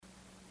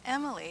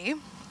Emily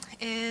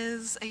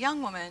is a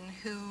young woman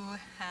who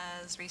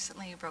has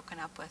recently broken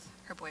up with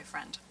her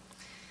boyfriend.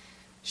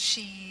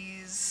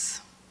 She's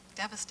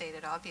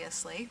devastated,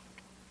 obviously.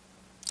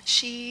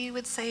 She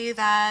would say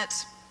that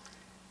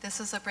this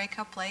is a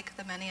breakup like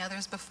the many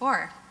others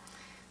before.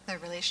 Their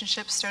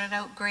relationship started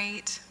out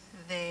great.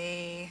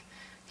 They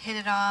hit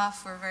it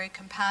off, were very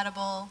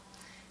compatible,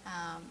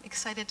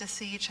 excited to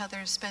see each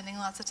other, spending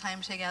lots of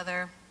time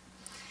together.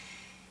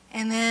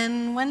 And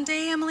then one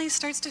day Emily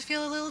starts to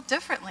feel a little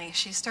differently.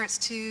 She starts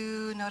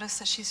to notice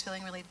that she's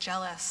feeling really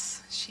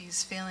jealous.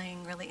 She's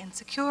feeling really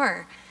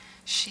insecure.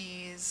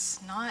 She's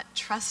not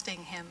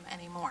trusting him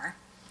anymore.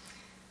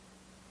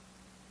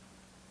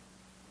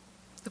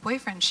 The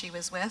boyfriend she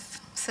was with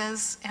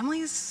says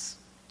Emily's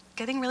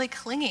getting really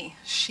clingy.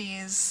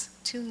 She's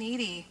too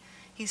needy.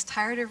 He's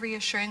tired of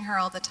reassuring her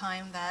all the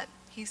time that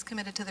he's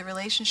committed to the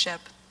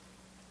relationship.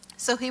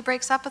 So he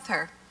breaks up with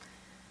her,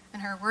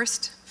 and her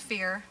worst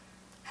fear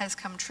has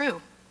come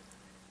true.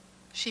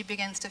 She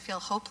begins to feel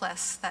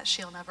hopeless, that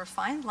she'll never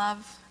find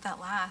love that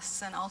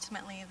lasts, and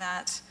ultimately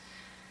that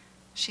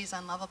she's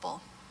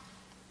unlovable.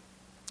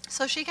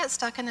 So she gets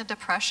stuck in a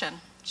depression.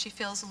 She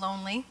feels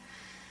lonely.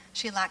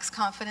 She lacks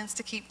confidence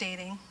to keep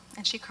dating,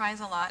 and she cries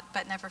a lot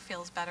but never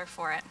feels better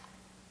for it.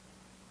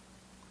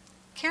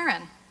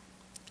 Karen,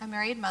 a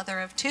married mother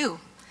of two,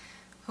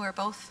 who are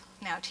both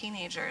now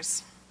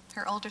teenagers.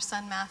 Her older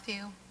son,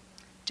 Matthew,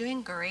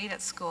 doing great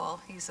at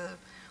school. He's a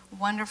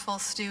wonderful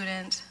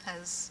student,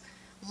 has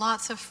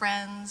lots of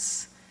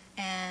friends,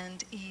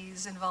 and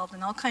he's involved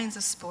in all kinds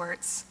of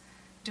sports,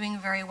 doing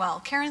very well.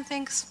 Karen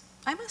thinks,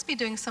 I must be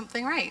doing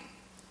something right.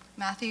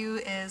 Matthew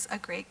is a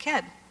great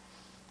kid.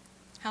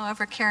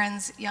 However,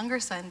 Karen's younger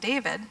son,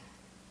 David,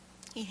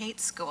 he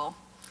hates school.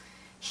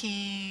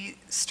 He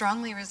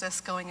strongly resists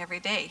going every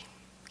day.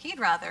 He'd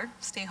rather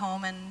stay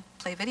home and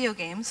play video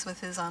games with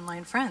his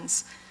online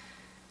friends.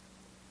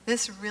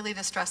 This really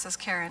distresses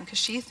Karen because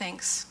she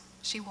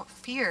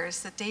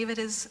fears that David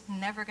is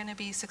never going to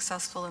be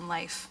successful in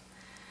life.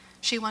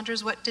 She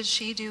wonders, what did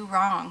she do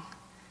wrong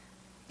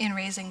in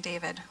raising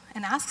David,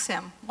 and asks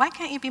him, why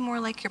can't you be more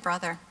like your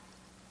brother?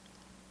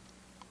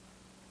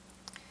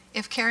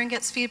 If Karen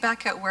gets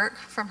feedback at work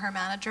from her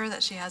manager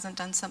that she hasn't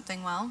done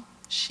something well,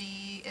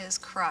 she is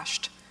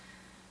crushed.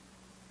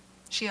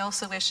 She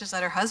also wishes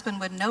that her husband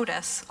would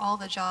notice all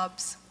the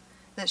jobs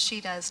that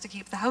she does to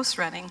keep the house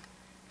running.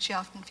 She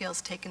often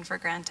feels taken for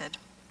granted.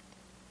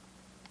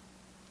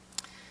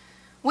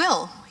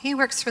 Will, he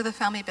works for the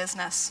family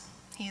business.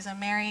 He's a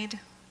married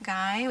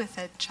guy with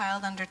a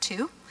child under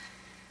 2.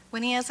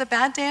 When he has a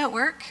bad day at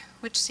work,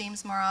 which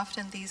seems more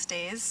often these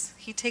days,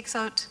 he takes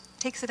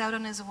it out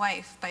on his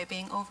wife by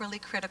being overly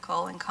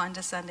critical and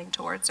condescending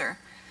towards her.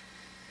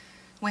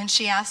 When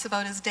she asks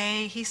about his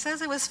day, he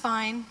says it was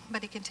fine,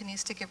 but he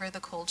continues to give her the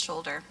cold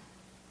shoulder.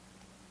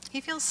 He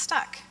feels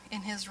stuck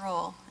in his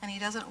role, and he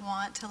doesn't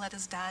want to let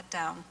his dad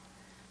down.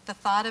 The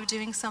thought of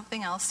doing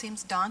something else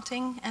seems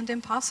daunting and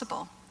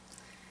impossible.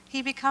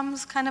 He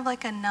becomes kind of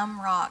like a numb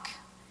rock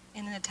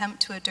in an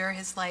attempt to endure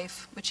his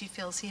life, which he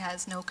feels he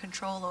has no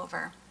control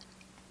over.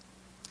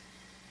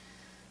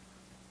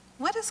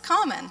 What is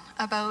common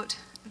about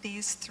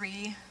these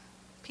 3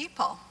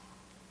 people?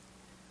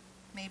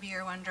 Maybe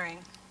you're wondering.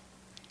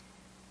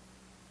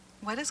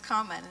 What is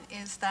common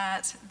is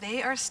that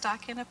they are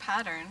stuck in a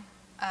pattern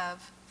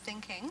of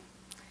thinking,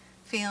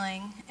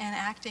 feeling, and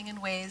acting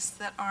in ways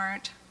that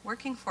aren't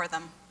working for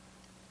them.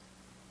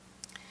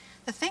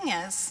 The thing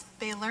is,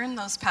 they learned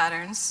those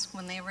patterns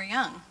when they were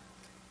young,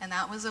 and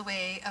that was a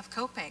way of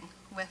coping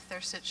with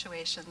their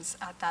situations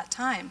at that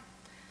time.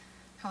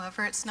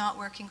 However, it's not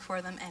working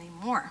for them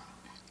anymore.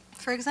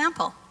 For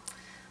example,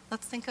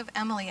 let's think of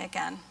Emily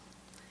again.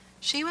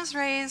 She was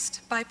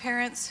raised by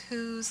parents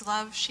whose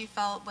love she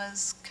felt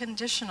was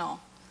conditional.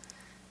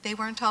 They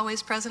weren't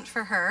always present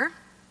for her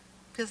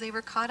because they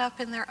were caught up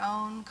in their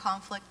own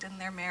conflict in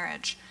their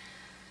marriage.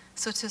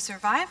 So to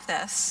survive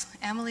this,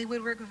 Emily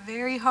would work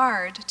very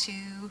hard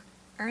to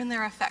earn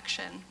their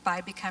affection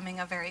by becoming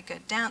a very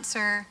good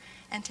dancer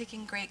and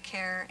taking great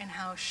care in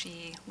how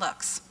she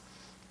looks.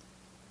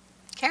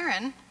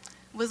 Karen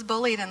was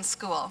bullied in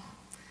school.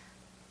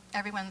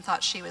 Everyone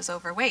thought she was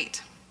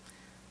overweight.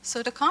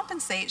 So to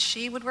compensate,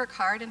 she would work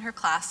hard in her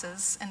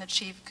classes and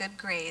achieve good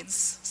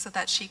grades so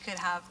that she could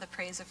have the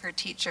praise of her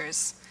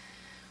teachers.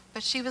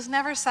 But she was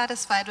never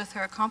satisfied with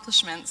her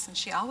accomplishments, and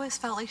she always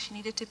felt like she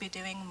needed to be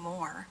doing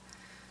more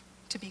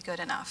to be good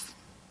enough.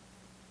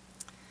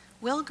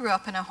 Will grew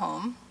up in a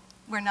home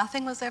where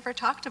nothing was ever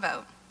talked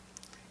about.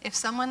 If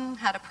someone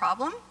had a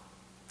problem,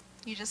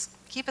 you just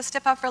keep a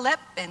stiff upper lip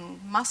and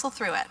muscle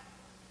through it.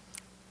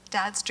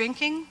 Dad's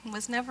drinking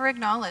was never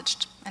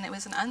acknowledged, and it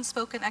was an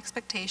unspoken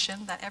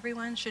expectation that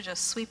everyone should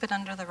just sweep it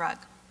under the rug.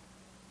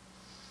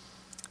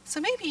 So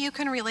maybe you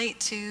can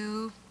relate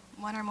to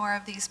one or more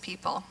of these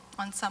people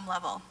on some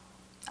level.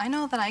 I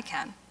know that I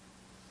can.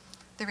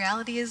 The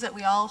reality is that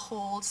we all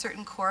hold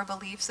certain core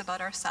beliefs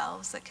about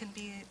ourselves that can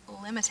be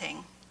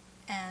limiting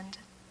and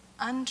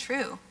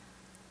untrue.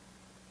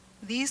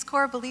 These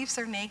core beliefs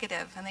are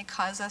negative, and they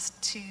cause us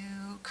to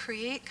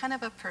create kind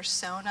of a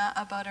persona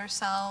about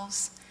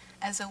ourselves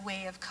as a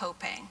way of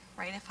coping,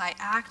 right? If I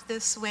act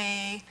this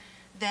way,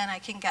 then I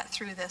can get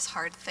through this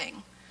hard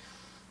thing.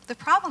 The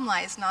problem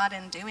lies not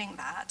in doing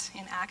that,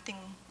 in acting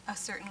a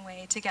certain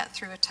way to get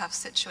through a tough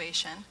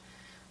situation,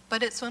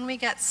 but it's when we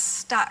get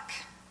stuck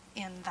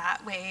in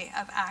that way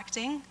of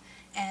acting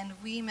and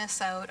we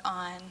miss out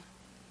on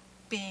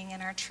being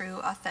in our true,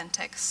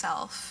 authentic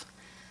self.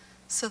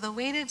 So the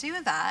way to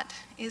do that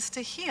is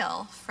to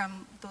heal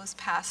from those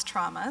past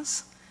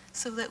traumas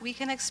so that we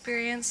can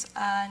experience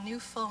a new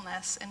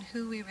fullness in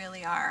who we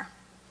really are.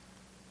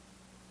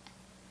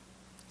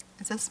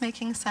 Is this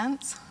making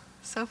sense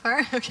so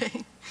far?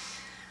 Okay.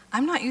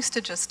 I'm not used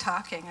to just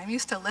talking. I'm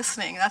used to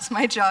listening. That's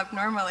my job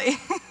normally.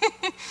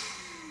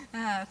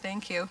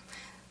 Thank you.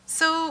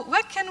 So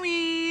what can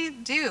we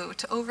do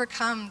to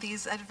overcome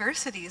these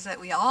adversities that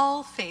we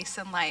all face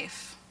in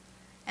life?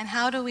 And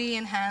how do we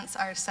enhance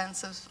our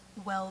sense of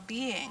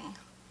well-being,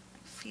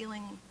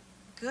 feeling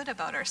good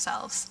about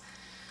ourselves?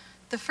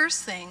 The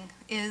first thing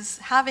is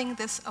having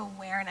this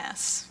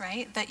awareness,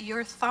 right? That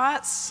your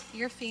thoughts,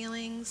 your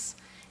feelings,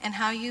 and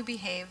how you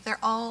behave, they're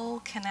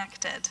all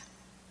connected.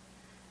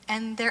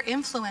 And they're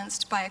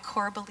influenced by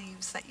core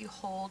beliefs that you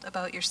hold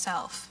about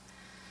yourself.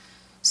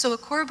 So a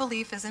core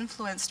belief is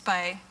influenced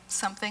by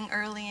something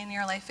early in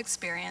your life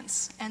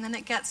experience, and then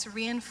it gets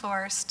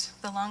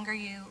reinforced the longer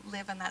you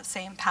live in that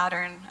same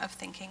pattern of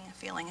thinking,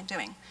 feeling, and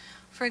doing.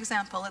 For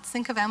example, let's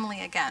think of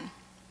Emily again.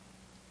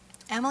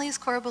 Emily's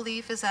core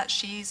belief is that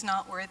she's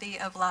not worthy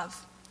of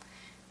love.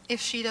 If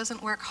she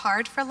doesn't work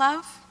hard for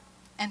love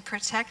and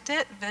protect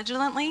it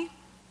vigilantly,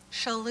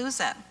 she'll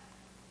lose it.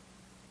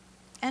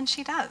 And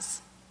she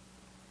does.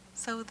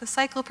 So the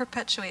cycle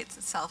perpetuates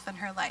itself in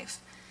her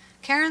life.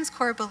 Karen's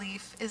core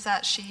belief is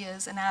that she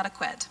is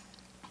inadequate.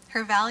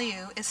 Her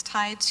value is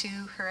tied to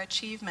her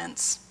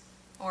achievements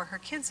or her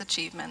kids'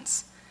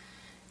 achievements.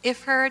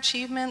 If her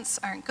achievements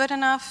aren't good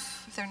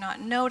enough, if they're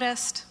not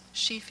noticed,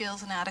 she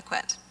feels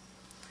inadequate.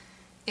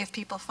 If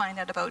people find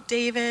out about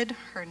David,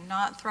 her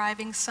not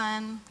thriving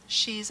son,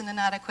 she's an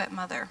inadequate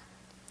mother.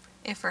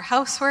 If her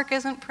housework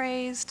isn't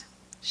praised,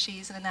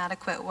 she's an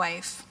inadequate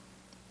wife.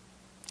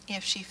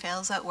 If she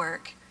fails at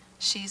work,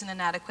 she's an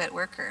inadequate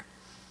worker.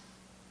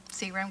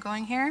 See where I'm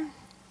going here?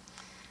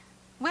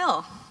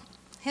 Will,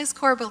 his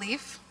core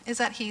belief is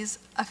that he's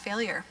a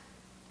failure.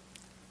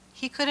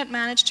 He couldn't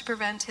manage to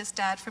prevent his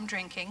dad from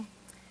drinking,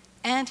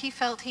 and he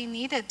felt he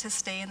needed to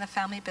stay in the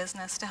family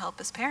business to help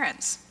his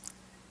parents.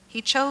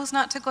 He chose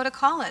not to go to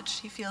college.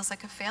 He feels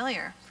like a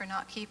failure for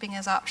not keeping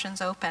his options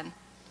open.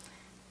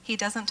 He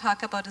doesn't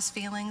talk about his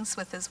feelings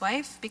with his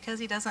wife because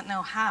he doesn't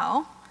know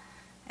how,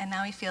 and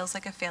now he feels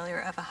like a failure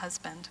of a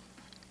husband.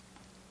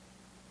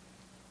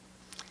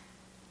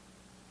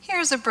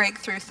 Here's a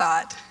breakthrough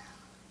thought.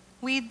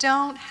 We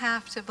don't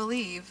have to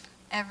believe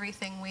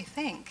everything we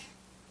think.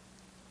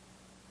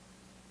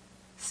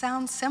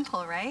 Sounds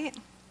simple, right?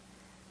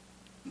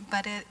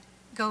 But it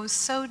goes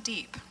so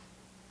deep.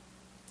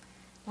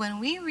 When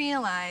we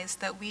realize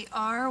that we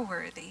are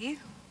worthy,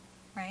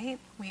 right?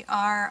 We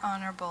are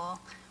honorable.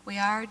 We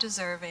are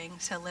deserving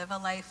to live a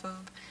life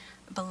of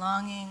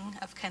belonging,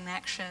 of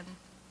connection.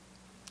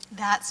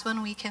 That's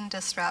when we can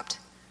disrupt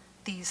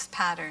these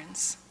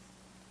patterns.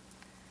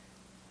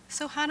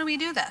 So how do we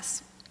do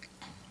this?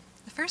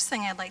 The first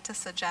thing I'd like to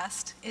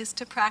suggest is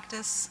to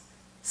practice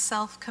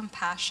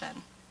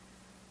self-compassion.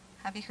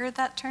 Have you heard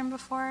that term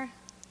before?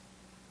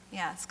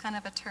 Yeah, it's kind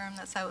of a term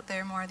that's out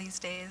there more these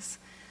days.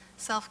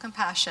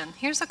 Self-compassion.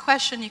 Here's a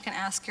question you can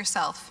ask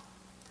yourself.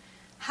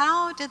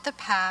 How did the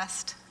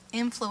past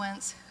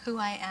influence who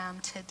I am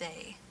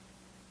today?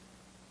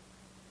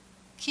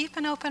 Keep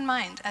an open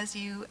mind as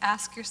you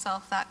ask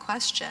yourself that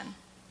question.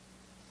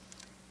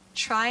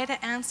 Try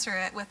to answer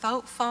it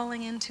without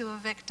falling into a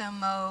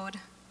victim mode.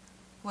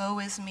 Woe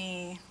is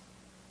me.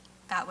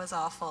 That was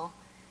awful.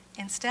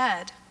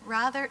 Instead,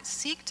 rather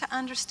seek to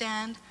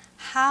understand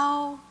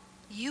how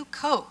you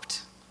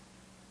coped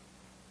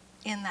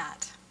in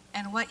that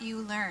and what you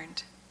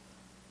learned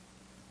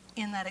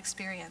in that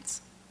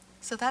experience.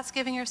 So that's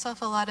giving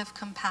yourself a lot of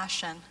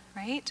compassion,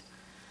 right?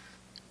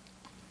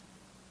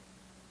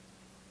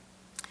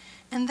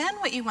 And then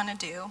what you want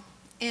to do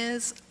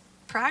is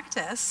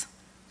practice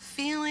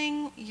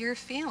feeling your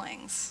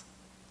feelings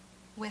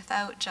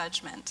without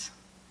judgment.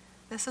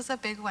 This is a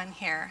big one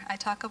here. I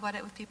talk about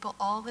it with people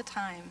all the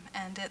time,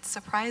 and it's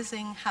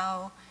surprising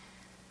how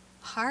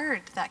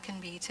hard that can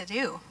be to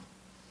do.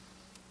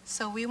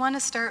 So we want to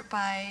start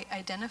by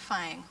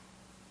identifying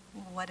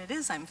what it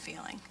is I'm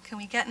feeling. Can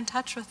we get in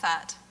touch with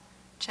that?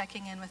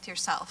 Checking in with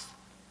yourself.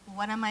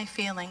 What am I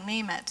feeling?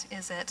 Name it.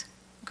 Is it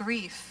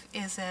grief?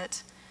 Is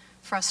it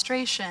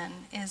frustration?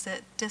 Is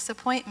it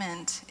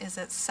disappointment? Is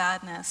it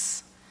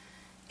sadness?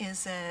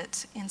 Is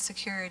it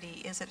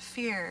insecurity? Is it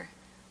fear?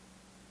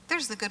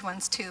 There's the good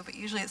ones too, but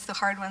usually it's the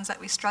hard ones that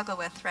we struggle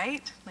with,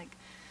 right?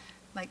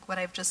 Like what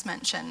I've just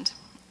mentioned.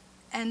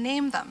 And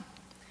name them.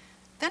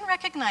 Then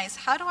recognize,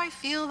 how do I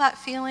feel that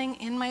feeling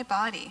in my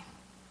body?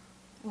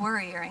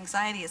 Worry or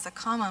anxiety is a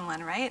common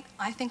one, right?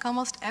 I think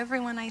almost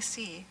everyone I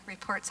see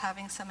reports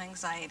having some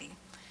anxiety.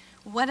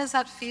 What does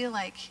that feel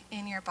like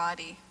in your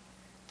body?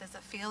 Does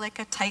it feel like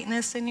a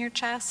tightness in your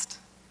chest?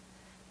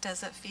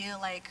 Does it feel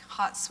like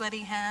hot,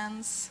 sweaty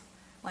hands,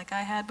 like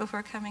I had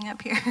before coming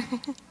up here?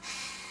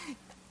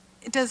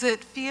 Does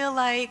it feel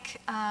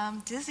like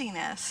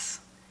dizziness?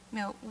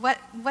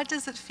 What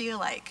does it feel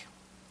like?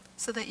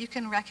 So that you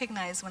can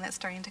recognize when it's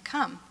starting to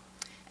come.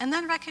 And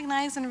then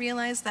recognize and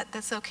realize that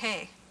that's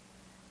okay.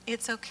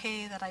 It's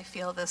okay that I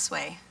feel this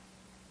way.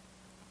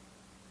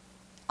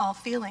 All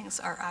feelings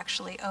are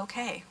actually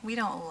okay. We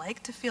don't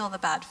like to feel the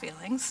bad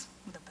feelings,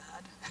 the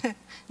bad,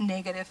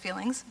 negative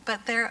feelings,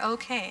 but they're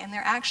okay, and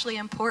they're actually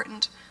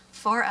important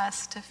for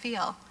us to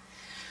feel.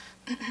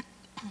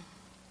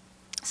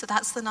 So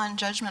that's the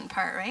non-judgment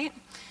part, right?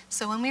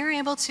 So when we are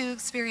able to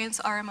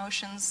experience our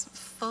emotions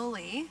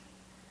fully,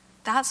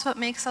 that's what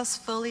makes us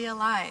fully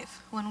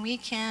alive. When we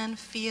can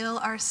feel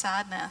our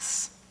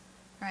sadness,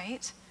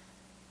 right?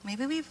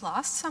 Maybe we've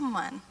lost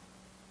someone.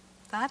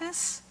 That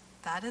is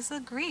a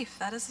grief.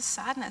 That is a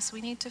sadness.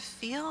 We need to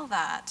feel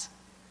that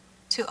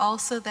to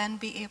also then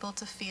be able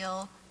to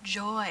feel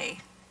joy,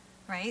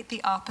 right?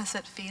 The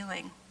opposite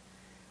feeling.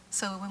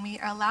 So when we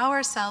allow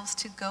ourselves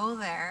to go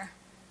there,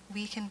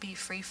 we can be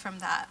free from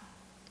that.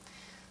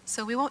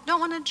 So we don't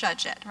want to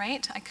judge it,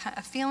 right?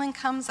 A feeling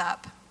comes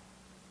up.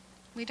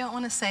 We don't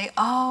want to say,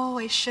 oh,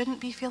 I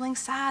shouldn't be feeling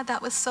sad.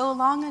 That was so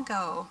long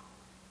ago,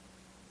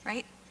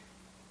 right?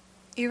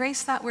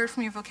 Erase that word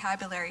from your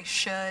vocabulary,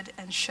 should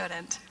and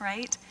shouldn't,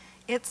 right?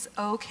 It's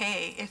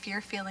okay if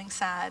you're feeling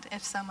sad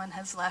if someone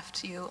has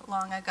left you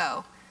long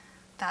ago.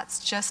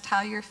 That's just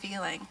how you're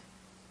feeling.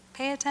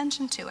 Pay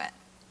attention to it.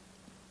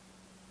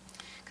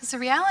 Because the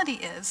reality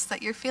is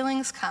that your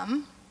feelings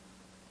come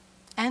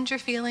and your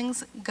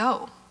feelings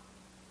go.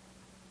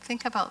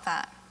 Think about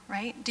that,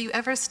 right? Do you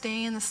ever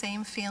stay in the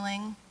same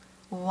feeling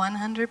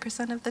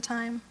 100% of the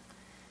time?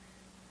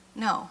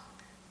 No.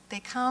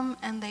 They come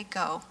and they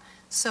go.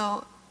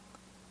 So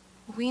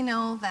we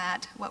know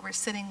that what we're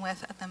sitting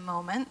with at the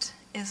moment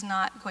is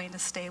not going to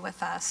stay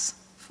with us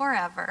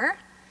forever,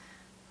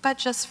 but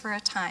just for a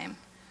time.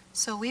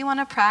 So we want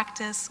to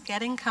practice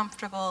getting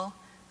comfortable,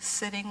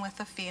 sitting with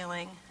a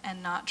feeling,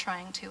 and not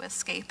trying to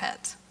escape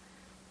it.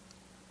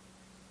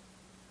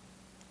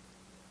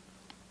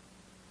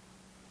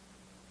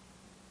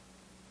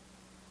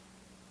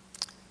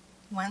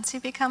 Once you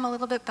become a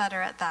little bit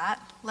better at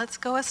that, let's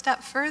go a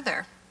step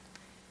further.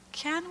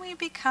 Can we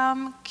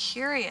become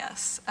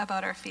curious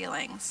about our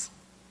feelings?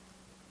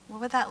 What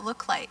would that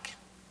look like?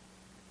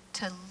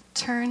 To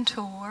turn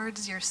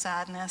towards your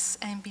sadness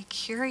and be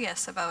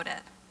curious about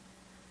it.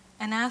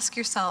 And ask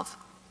yourself,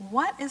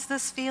 what is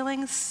this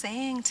feeling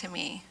saying to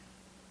me?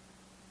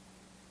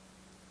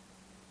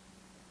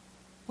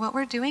 What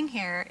we're doing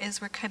here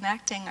is we're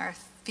connecting our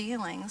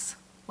feelings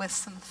with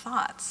some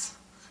thoughts,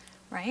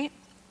 right?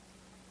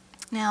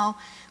 Now,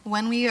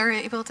 when we are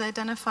able to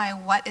identify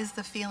what is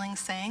the feeling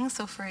saying,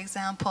 so for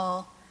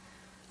example,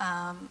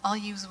 I'll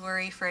use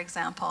worry for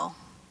example.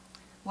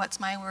 What's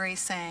my worry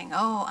saying?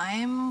 Oh,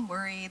 I'm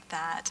worried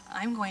that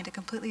I'm going to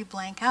completely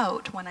blank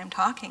out when I'm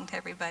talking to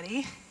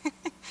everybody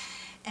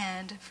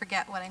and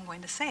forget what I'm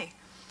going to say.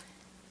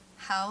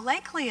 How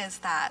likely is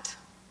that?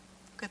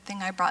 Good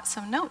thing I brought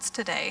some notes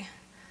today.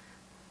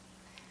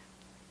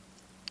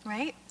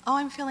 Right? Oh,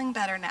 I'm feeling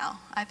better now.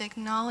 I've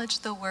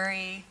acknowledged the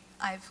worry.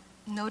 I've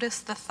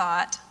noticed the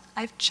thought.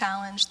 I've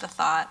challenged the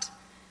thought.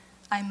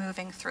 I'm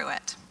moving through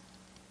it.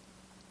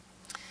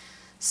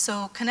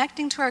 So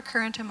connecting to our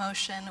current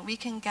emotion, we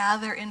can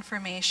gather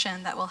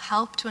information that will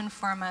help to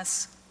inform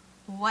us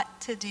what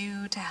to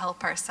do to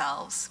help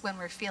ourselves when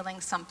we're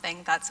feeling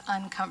something that's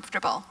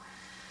uncomfortable.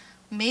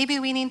 Maybe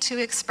we need to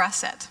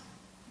express it.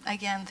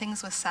 Again,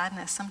 things with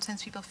sadness.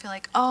 Sometimes people feel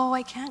like, oh,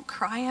 I can't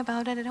cry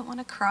about it. I don't want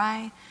to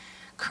cry.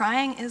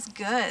 Crying is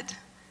good.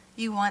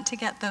 You want to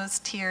get those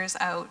tears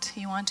out.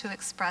 You want to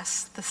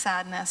express the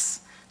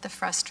sadness, the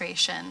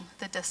frustration,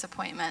 the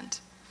disappointment.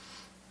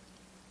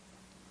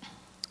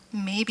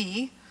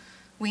 Maybe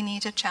we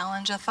need to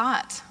challenge a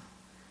thought,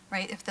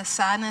 right? If the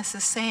sadness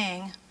is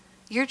saying,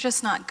 you're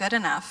just not good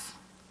enough,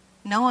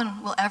 no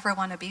one will ever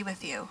want to be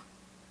with you.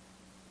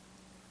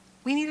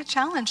 We need to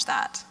challenge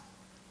that.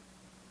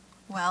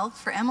 Well,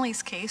 for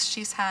Emily's case,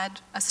 she's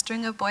had a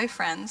string of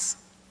boyfriends.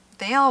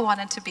 They all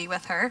wanted to be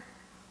with her,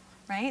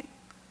 right?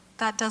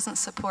 That doesn't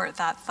support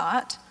that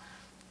thought,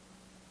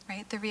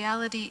 right? The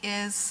reality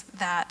is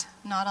that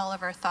not all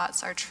of our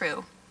thoughts are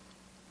true.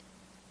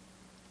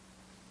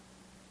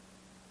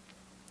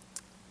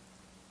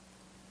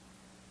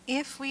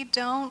 If we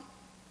don't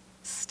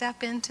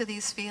step into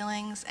these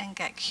feelings and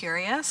get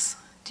curious,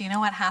 do you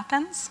know what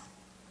happens?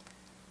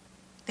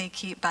 They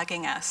keep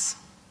bugging us.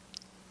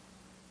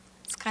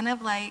 It's kind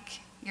of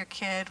like your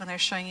kid when they're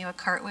showing you a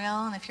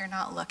cartwheel, and if you're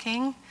not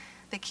looking,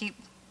 they keep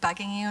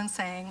bugging you and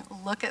saying,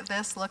 look at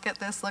this, look at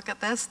this, look at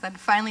this. Then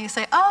finally you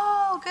say,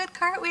 oh, good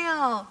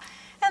cartwheel.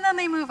 And then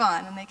they move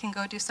on and they can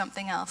go do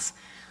something else.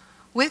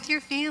 With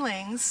your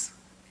feelings,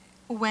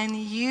 when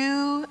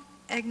you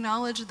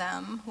acknowledge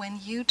them when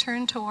you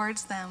turn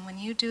towards them, when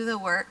you do the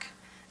work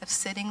of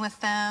sitting with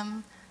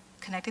them,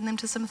 connecting them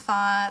to some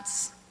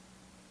thoughts,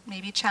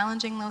 maybe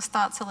challenging those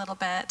thoughts a little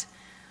bit,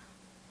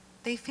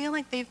 they feel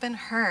like they've been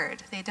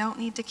heard. They don't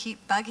need to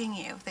keep bugging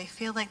you. They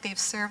feel like they've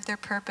served their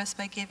purpose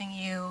by giving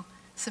you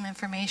some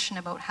information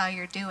about how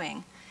you're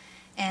doing.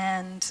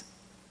 And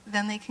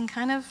then they can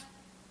kind of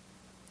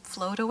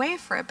float away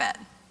for a bit.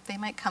 They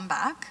might come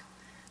back,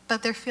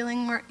 but you're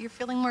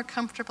feeling more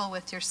comfortable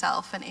with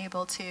yourself and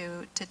able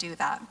to do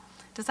that.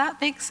 Does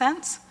that make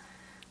sense?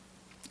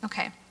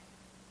 Okay.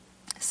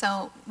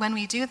 So when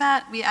we do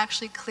that, we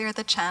actually clear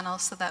the channel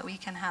so that we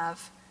can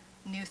have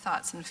new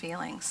thoughts and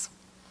feelings.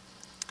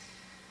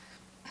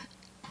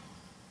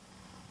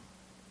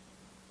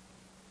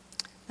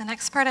 The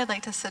next part I'd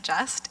like to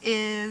suggest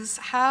is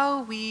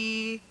how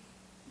we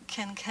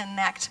can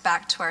connect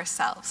back to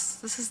ourselves.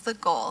 This is the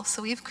goal.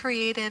 So we've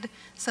created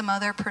some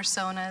other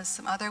personas,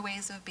 some other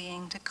ways of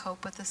being to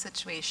cope with the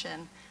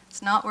situation.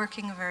 It's not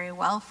working very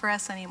well for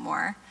us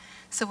anymore.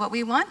 So what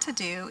we want to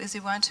do is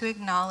we want to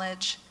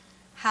acknowledge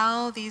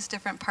how these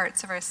different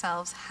parts of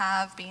ourselves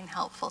have been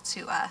helpful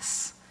to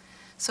us.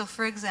 So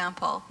for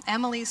example,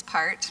 Emily's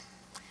part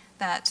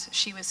that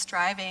she was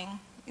striving,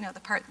 the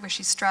part where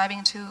she's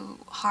striving too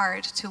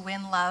hard to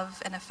win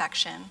love and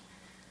affection,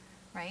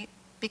 right?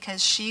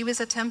 Because she was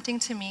attempting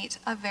to meet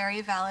a very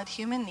valid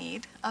human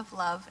need of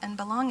love and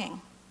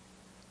belonging.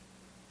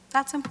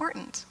 That's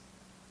important.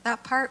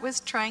 That part was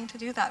trying to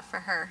do that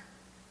for her.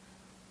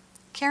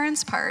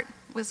 Karen's part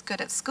was good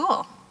at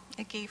school.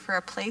 It gave her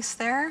a place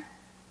there.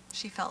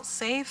 She felt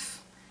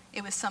safe.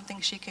 It was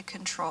something she could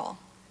control.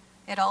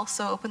 It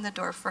also opened the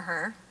door for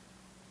her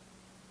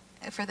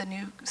for the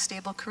new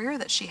stable career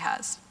that she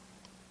has.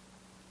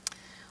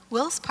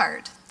 Will's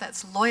part,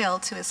 that's loyal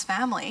to his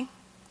family,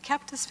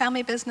 kept his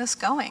family business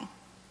going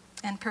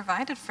and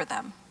provided for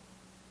them.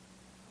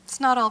 It's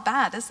not all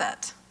bad, is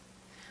it?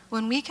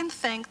 When we can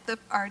thank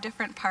our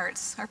different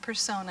parts, our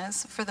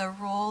personas, for the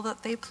role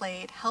that they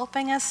played,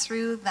 helping us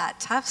through that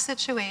tough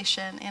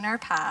situation in our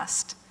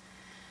past,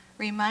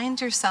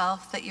 remind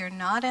yourself that you're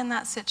not in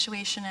that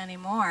situation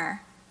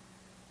anymore.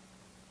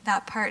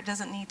 That part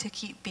doesn't need to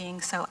keep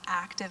being so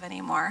active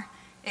anymore.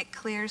 It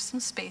clears some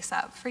space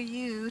up for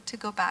you to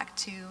go back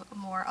to a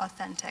more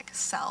authentic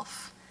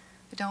self.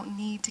 You don't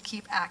need to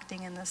keep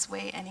acting in this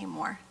way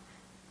anymore.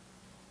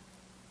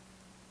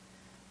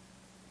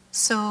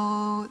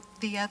 So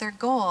the other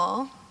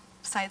goal,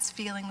 besides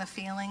feeling the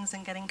feelings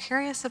and getting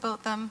curious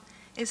about them,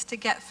 is to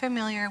get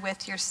familiar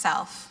with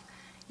yourself.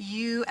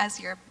 You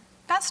as your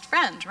best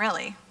friend,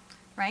 really,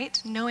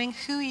 right? Knowing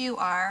who you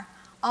are,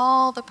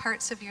 all the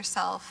parts of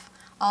yourself,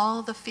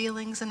 all the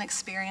feelings and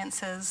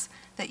experiences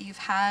that you've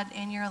had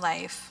in your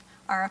life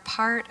are a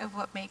part of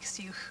what makes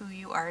you who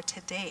you are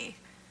today.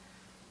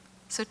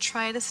 So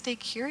try to stay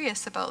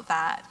curious about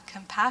that,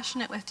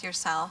 compassionate with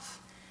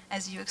yourself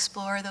as you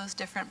explore those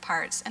different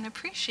parts and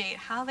appreciate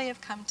how they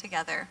have come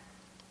together.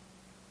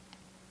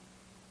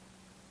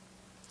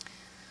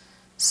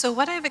 So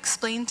what I've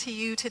explained to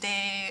you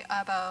today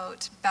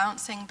about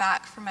bouncing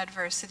back from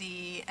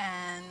adversity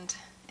and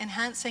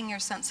enhancing your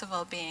sense of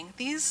well-being,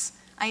 these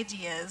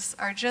ideas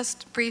are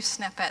just brief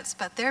snippets,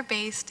 but they're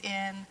based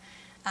in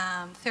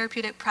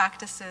therapeutic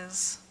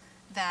practices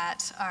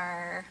that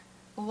are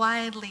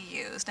widely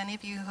used. Any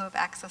of you who have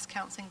accessed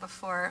counseling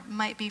before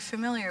might be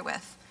familiar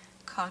with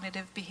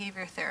cognitive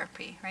behavior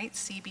therapy, right?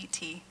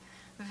 CBT.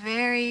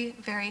 Very,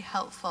 very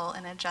helpful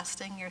in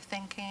adjusting your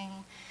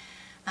thinking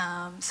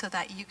so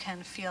that you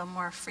can feel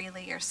more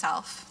freely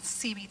yourself.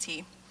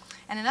 CBT.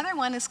 And another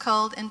one is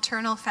called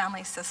internal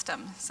family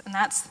systems, and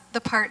that's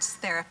the parts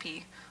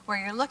therapy, where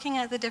you're looking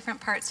at the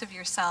different parts of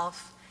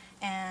yourself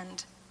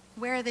and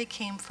where they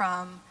came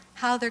from,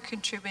 how they're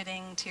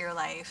contributing to your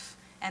life,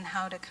 and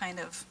how to kind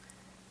of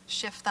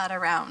shift that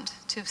around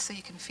so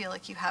you can feel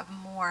like you have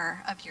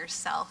more of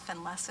yourself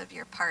and less of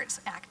your parts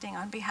acting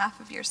on behalf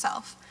of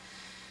yourself.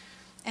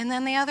 And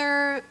then the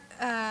other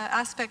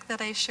aspect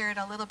that I shared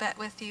a little bit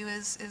with you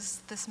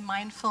is this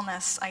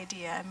mindfulness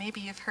idea.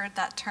 Maybe you've heard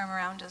that term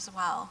around as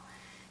well.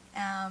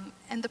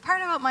 And the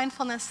part about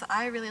mindfulness that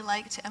I really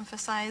like to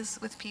emphasize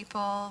with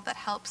people that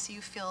helps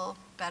you feel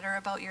better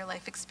about your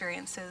life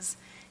experiences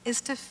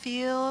is to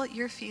feel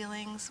your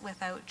feelings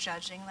without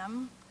judging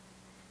them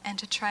and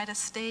to try to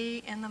stay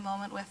in the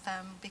moment with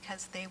them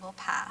because they will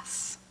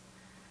pass.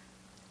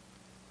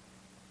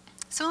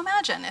 So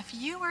imagine if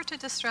you were to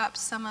disrupt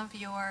some of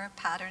your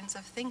patterns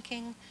of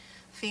thinking,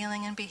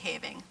 feeling, and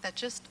behaving that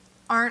just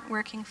aren't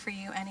working for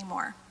you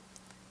anymore.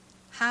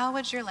 How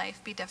would your life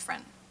be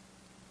different?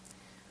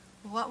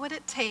 What would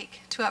it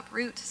take to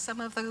uproot some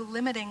of the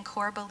limiting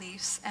core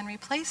beliefs and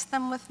replace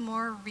them with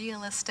more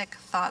realistic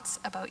thoughts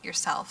about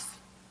yourself?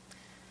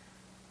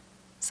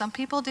 Some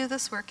people do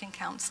this work in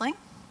counseling.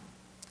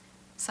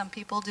 Some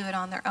people do it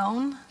on their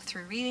own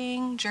through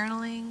reading,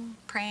 journaling,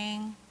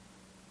 praying,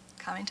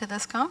 coming to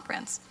this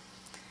conference.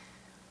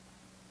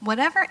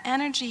 Whatever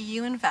energy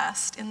you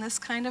invest in this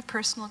kind of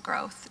personal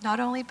growth not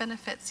only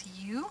benefits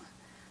you,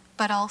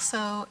 but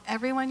also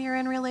everyone you're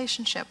in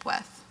relationship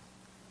with.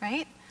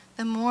 right?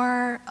 The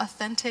more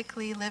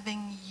authentically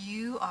living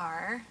you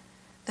are,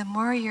 the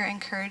more you're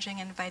encouraging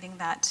and inviting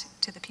that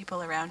to the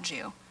people around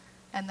you,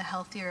 and the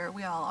healthier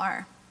we all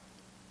are.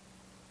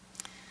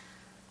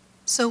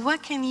 So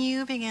what can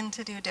you begin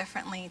to do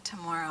differently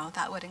tomorrow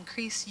that would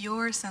increase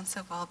your sense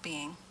of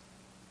well-being?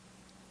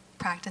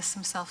 Practice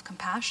some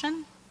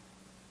self-compassion.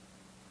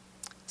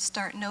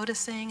 Start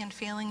noticing and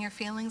feeling your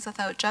feelings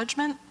without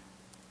judgment.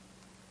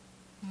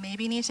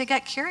 Maybe you need to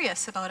get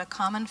curious about a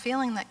common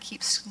feeling that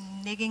keeps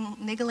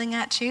niggling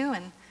at you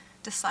and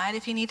decide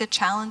if you need to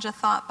challenge a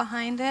thought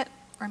behind it,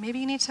 or maybe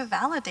you need to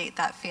validate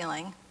that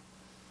feeling.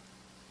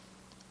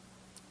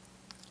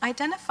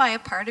 Identify a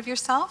part of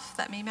yourself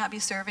that may not be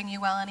serving you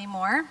well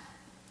anymore,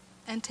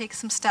 and take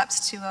some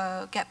steps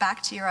to get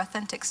back to your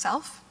authentic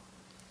self.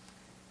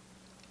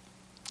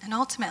 And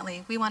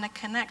ultimately, we want to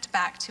connect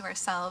back to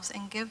ourselves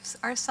and give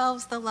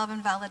ourselves the love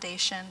and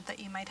validation that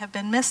you might have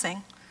been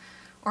missing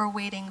or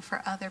waiting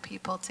for other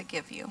people to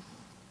give you.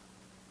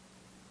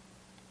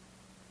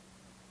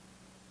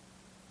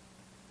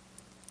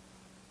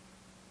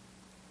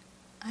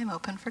 I'm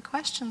open for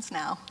questions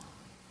now.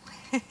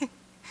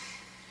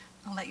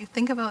 I'll let you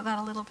think about that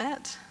a little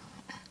bit.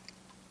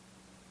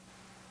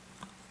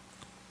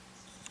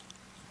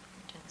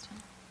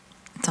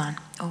 It's on.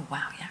 Oh,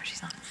 wow. Yeah,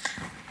 she's on.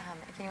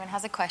 If anyone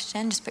has a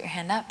question, just put your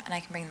hand up and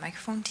I can bring the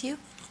microphone to you.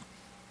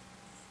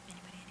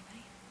 Anybody?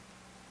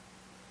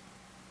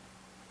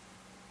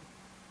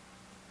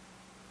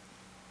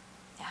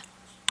 Yeah.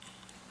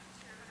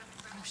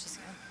 Oh, she's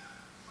good.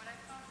 What I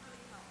found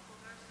really helpful,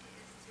 Darcy,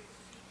 is to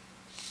speak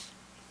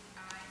in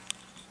the eyes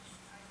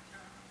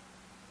term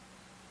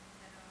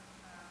instead of,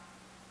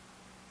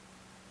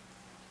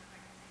 I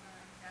can think of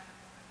an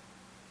example, but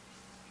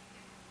just to speak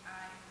in the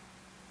eyes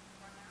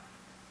for now.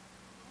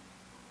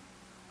 So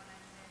when I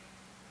say,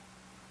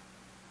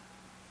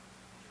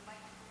 would you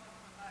like to go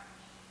out for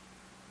lunch?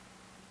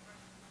 The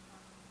person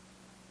responds,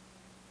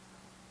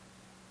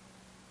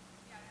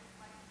 yeah, I would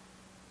like to.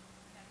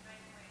 And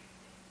right away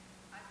say,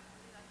 I would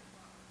really like to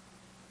go out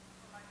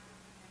for lunch with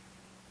you next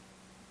week.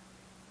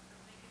 So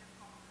make it a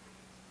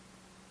concrete,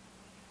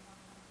 make it more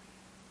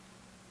concrete.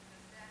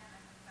 Because then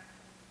I'm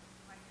affecting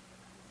my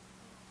feelings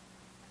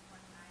and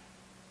what I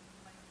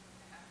like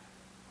to happen.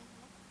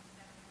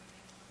 Instead of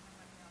waiting for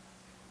somebody else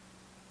to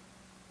do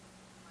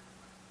my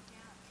part.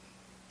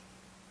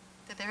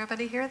 Did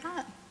everybody hear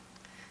that?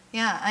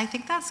 Yeah, I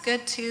think that's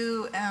good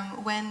too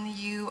when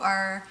you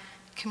are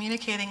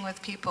communicating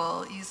with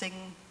people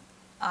using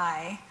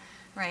I,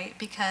 right?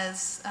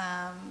 Because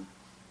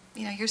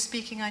you're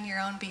speaking on your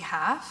own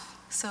behalf.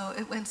 So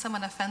when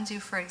someone offends you,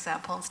 for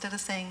example, instead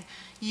of saying,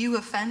 you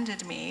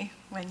offended me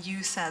when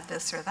you said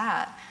this or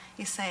that,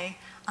 you say,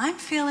 I'm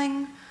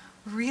feeling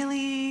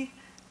really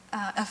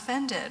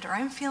offended, or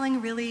I'm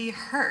feeling really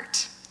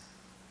hurt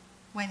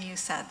when you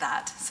said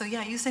that. So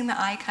yeah, using the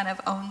I kind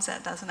of owns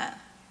it, doesn't it?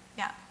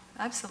 Yeah,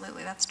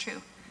 absolutely, that's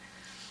true.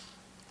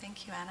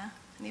 Thank you, Anna.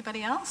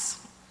 Anybody else?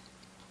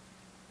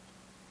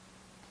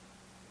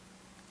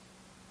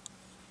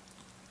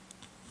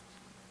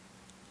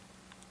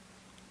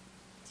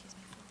 Excuse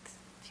me, folks.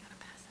 If you want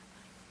to pass that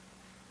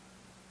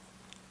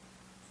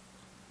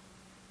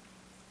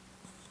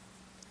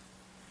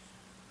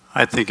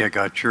by. I think I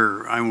got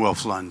I'm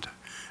Wilf Lund.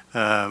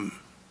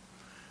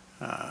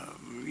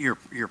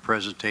 Your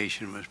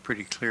presentation was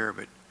pretty clear,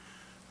 but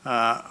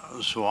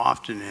so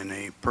often in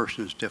a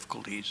person's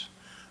difficulties,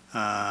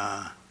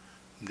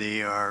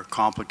 they are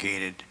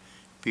complicated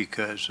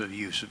because of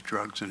use of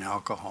drugs and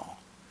alcohol.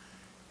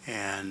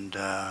 And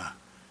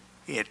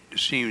it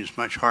seems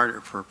much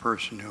harder for a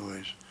person who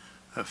is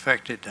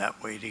affected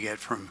that way to get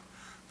from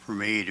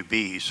A to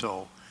B.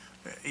 So,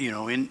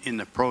 in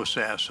the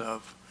process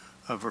of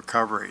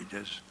recovery,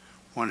 does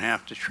one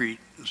have to treat,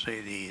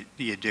 say,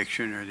 the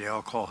addiction or the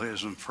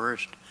alcoholism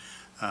first,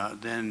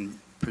 then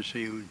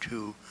proceed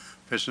to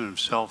business of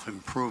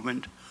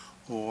self-improvement,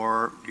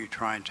 or do you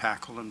try and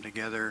tackle them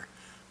together?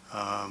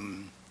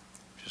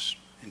 Just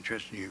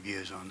interested in your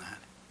views on that.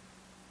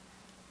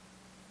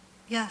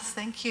 Yes,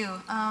 thank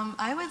you.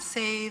 I would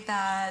say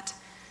that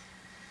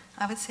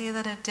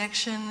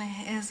addiction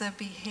is a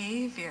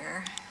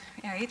behavior,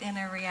 right, in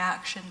a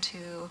reaction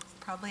to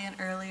probably an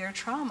earlier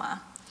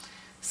trauma.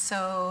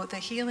 So the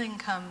healing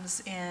comes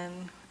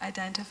in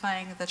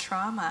identifying the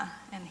trauma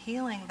and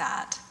healing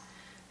that,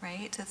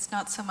 right? It's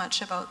not so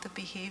much about the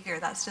behavior.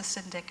 That's just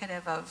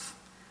indicative of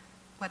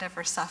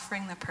whatever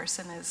suffering the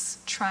person is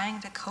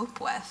trying to cope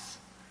with.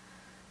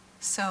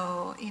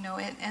 So,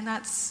 and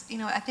that's,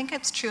 I think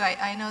it's true.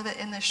 I know that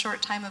in the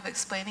short time of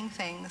explaining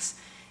things,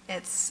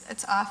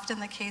 it's often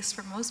the case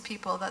for most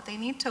people that they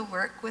need to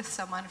work with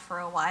someone for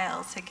a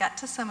while to get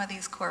to some of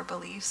these core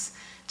beliefs,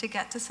 to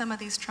get to some of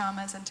these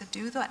traumas, and to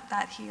do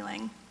that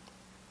healing.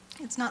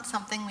 It's not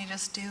something we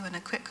just do in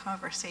a quick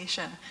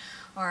conversation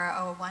or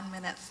a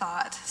 1-minute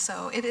thought.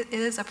 So it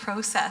is a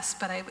process,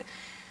 but I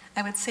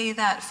would say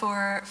that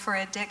for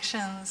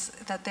addictions,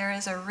 that there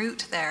is a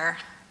root there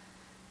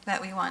that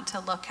we want to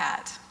look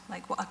at,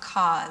 like a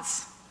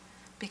cause,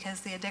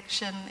 because the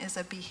addiction is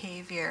a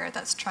behavior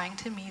that's trying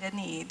to meet a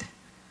need,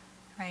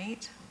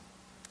 right?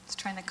 It's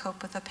trying to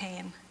cope with a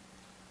pain.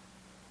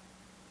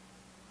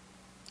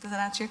 Does that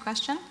answer your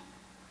question?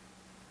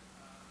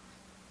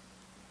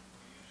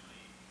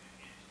 Usually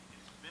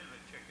it's a bit of a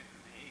chicken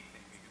and egg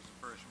thing because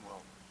the person will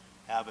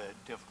have a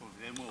difficulty,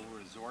 then will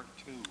resort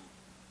to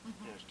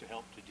this to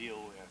help to deal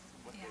with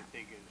what they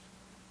think is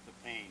the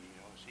pain.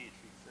 It seems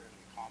to be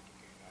fairly complicated.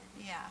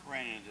 I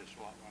ran into this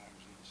a lot when I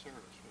was in the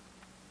service with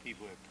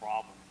people who had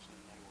problems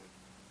and they would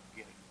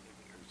get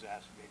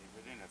exacerbated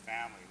within a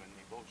family when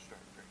they both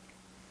start drinking.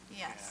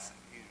 Yes.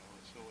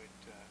 So it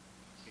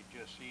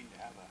just seemed to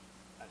have a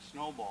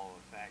snowball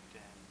effect,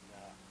 and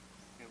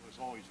it was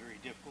always very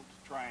difficult to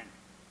try and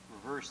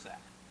reverse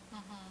that.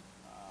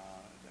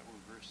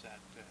 Reverse that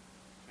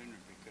sooner,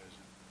 because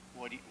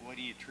what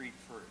do you treat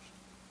first?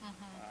 The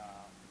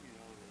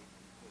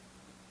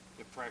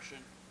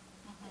depression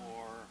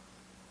or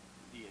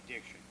the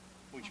addiction,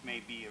 which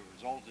may be a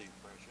result of the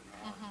depression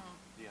or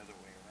the other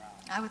way around.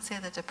 I would say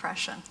the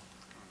depression.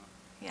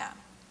 Yeah.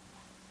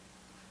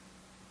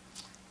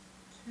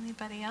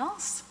 Anybody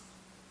else?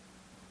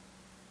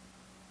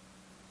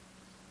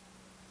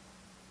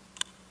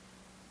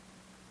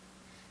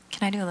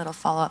 Can I do a little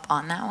follow-up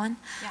on that one?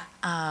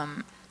 Yeah.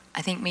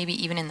 I think maybe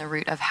even in the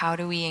root of how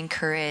do we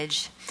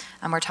encourage,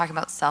 we're talking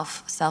about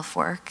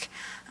self-work,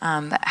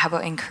 but how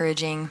about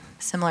encouraging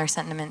similar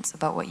sentiments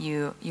about what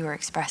you were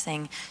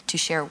expressing to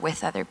share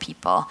with other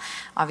people?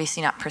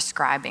 Obviously not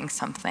prescribing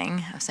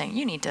something, saying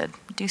you need to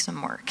do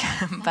some work,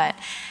 but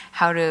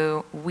how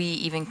do we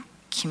even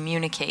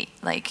communicate,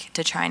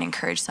 to try and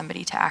encourage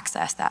somebody to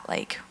access that,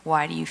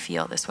 why do you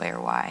feel this way,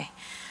 or why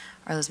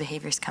are those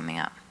behaviors coming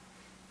up?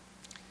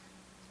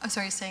 Oh,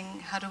 sorry, you're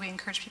saying how do we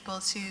encourage people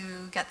to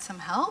get some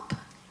help?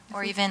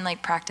 Or even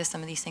practice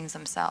some of these things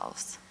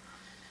themselves?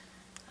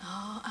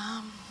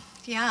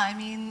 Yeah,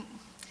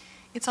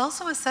 it's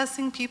also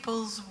assessing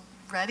people's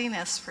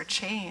readiness for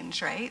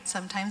change, right?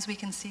 Sometimes we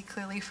can see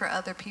clearly for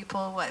other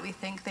people what we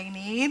think they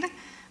need,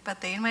 but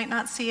they might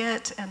not see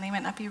it and they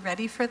might not be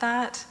ready for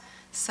that.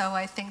 So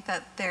I think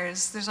that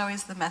there's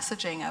always the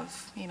messaging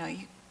of,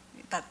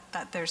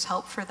 that there's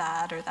help for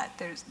that, or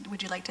that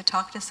would you like to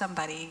talk to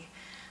somebody?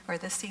 Or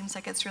this seems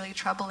like it's really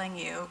troubling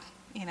you,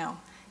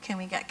 can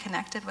we get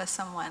connected with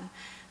someone?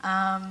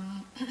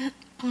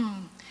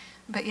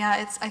 But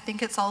yeah, I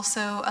think it's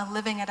also a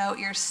living it out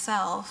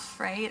yourself,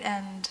 right?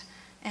 And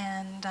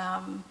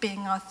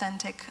being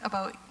authentic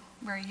about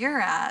where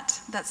you're at.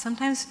 That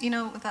sometimes,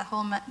 with that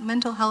whole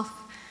mental health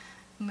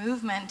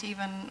movement,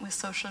 even with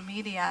social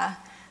media,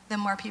 the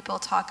more people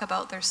talk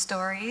about their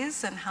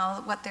stories and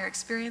what they're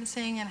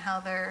experiencing and how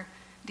they're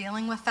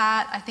dealing with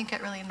that, I think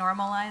it really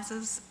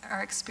normalizes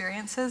our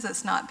experiences.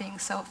 It's not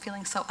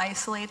feeling so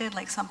isolated,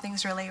 like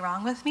something's really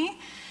wrong with me.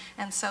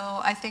 And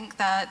so I think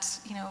that,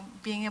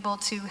 being able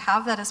to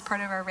have that as part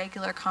of our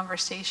regular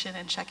conversation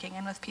and checking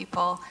in with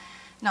people,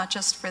 not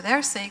just for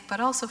their sake, but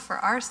also for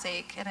our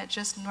sake, and it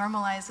just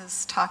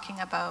normalizes talking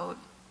about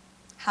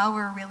how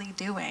we're really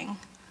doing.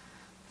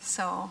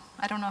 So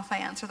I don't know if I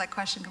answered that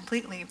question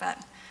completely,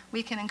 but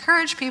we can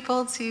encourage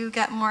people to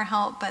get more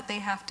help, but they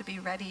have to be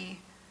ready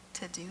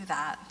to do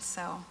that.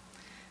 So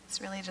it's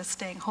really just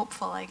staying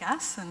hopeful, I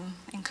guess, and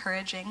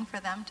encouraging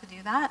for them to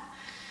do that.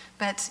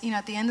 But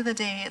at the end of the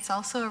day, it's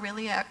also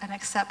really an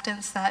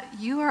acceptance that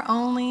you are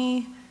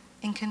only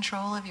in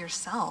control of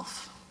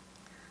yourself.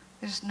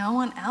 There's no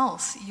one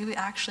else you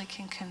actually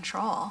can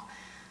control.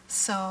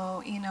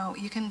 So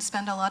you can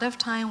spend a lot of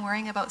time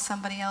worrying about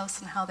somebody else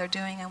and how they're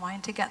doing and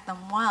wanting to get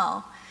them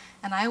well.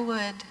 And I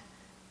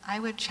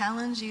would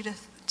challenge you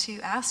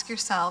to ask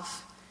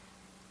yourself,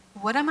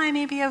 what am I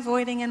maybe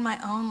avoiding in my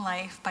own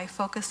life by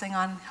focusing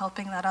on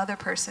helping that other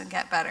person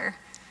get better?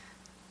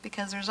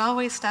 Because there's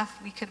always stuff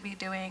we could be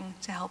doing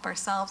to help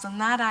ourselves,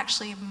 and that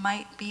actually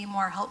might be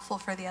more helpful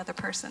for the other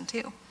person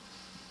too.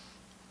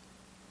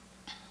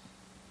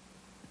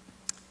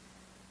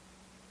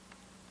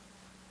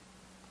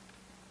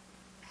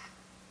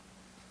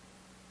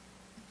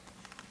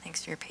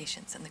 Thanks for your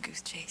patience in the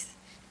goose chase.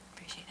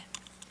 Appreciate it.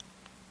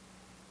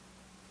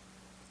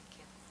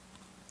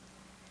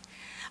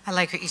 I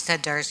like what you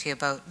said, Darcy,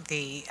 about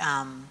the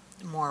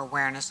more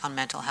awareness on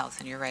mental health,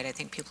 and you're right, I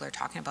think people are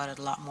talking about it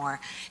a lot more.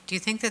 Do you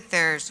think that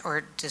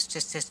or does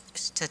just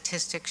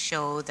statistics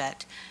show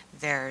that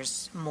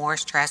there's more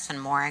stress and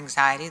more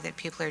anxiety that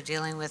people are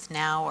dealing with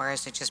now, or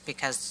is it just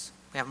because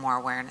we have more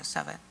awareness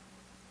of it?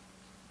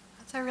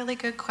 That's a really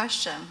good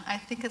question. I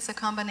think it's a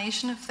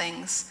combination of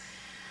things.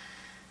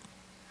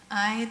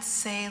 I'd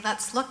say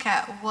let's look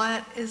at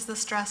what is the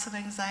stress and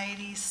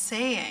anxiety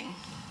saying.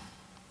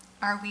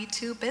 Are we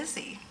too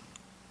busy?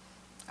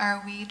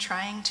 Are we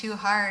trying too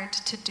hard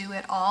to do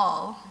it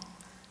all,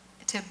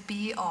 to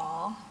be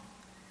all?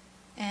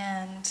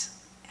 And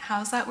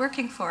how's that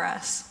working for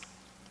us?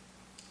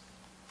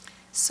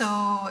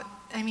 So,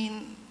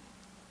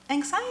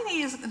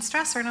 anxiety and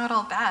stress are not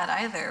all bad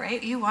either,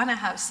 right? You want to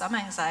have some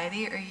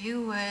anxiety, or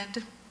you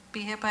would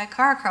be hit by a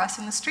car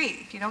crossing the street,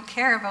 if you don't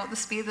care about the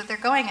speed that they're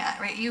going at,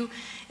 right?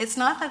 It's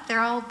not that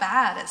they're all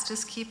bad, it's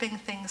just keeping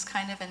things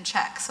kind of in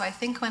check. So I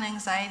think when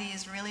anxiety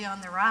is really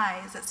on the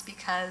rise, it's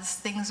because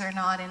things are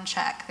not in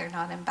check, they're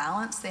not in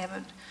balance, they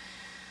haven't,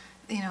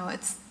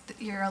 it's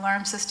your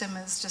alarm system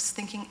is just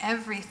thinking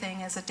everything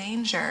is a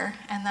danger,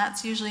 and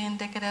that's usually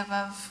indicative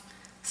of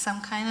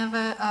some kind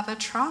of a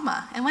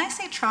trauma. And when I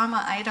say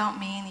trauma, I don't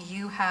mean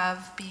you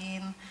have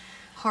been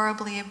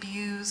horribly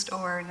abused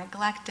or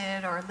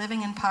neglected or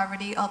living in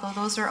poverty, although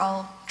those are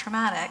all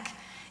traumatic.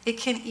 It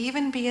can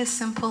even be as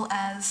simple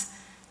as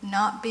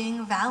not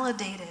being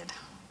validated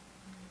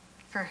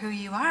for who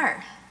you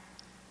are,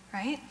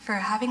 right? For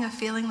having a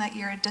feeling that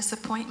you're a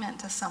disappointment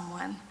to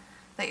someone,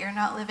 that you're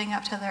not living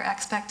up to their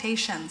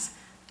expectations.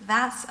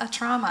 That's a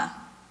trauma.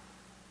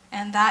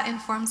 And that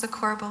informs a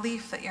core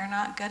belief that you're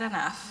not good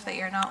enough, that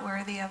you're not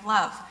worthy of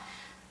love.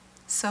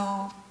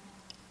 So,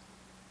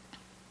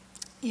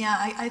 yeah,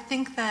 I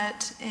think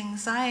that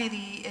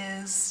anxiety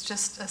is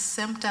just a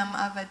symptom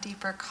of a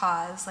deeper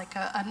cause, like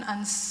an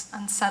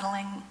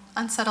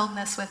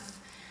unsettledness with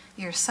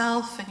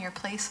yourself and your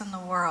place in the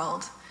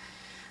world.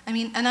 I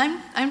mean, and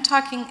I'm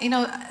talking,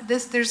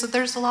 there's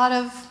a lot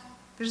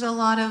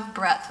of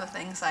breadth with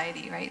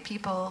anxiety, right?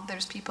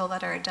 There's people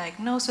that are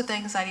diagnosed with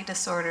anxiety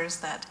disorders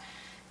that,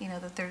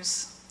 that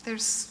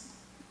there's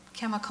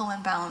chemical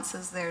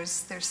imbalances,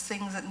 there's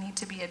things that need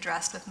to be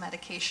addressed with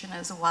medication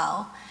as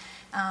well.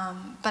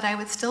 But I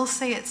would still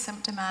say it's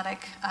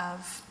symptomatic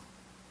of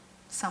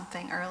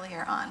something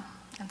earlier on.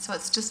 And so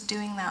it's just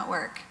doing that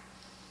work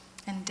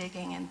and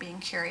digging and being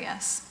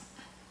curious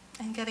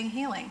and getting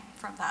healing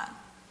from that.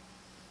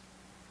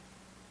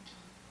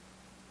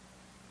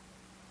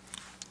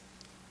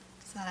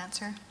 Does that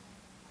answer?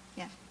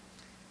 Yeah.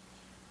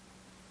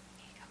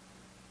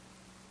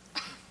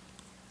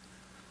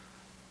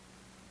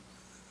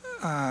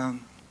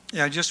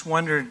 Yeah, I just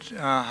wondered,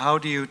 how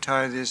do you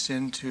tie this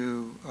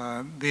into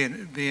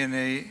being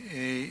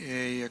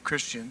a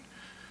Christian?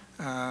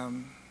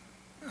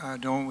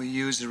 Don't we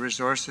use the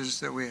resources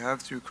that we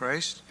have through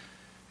Christ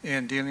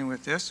in dealing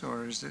with this,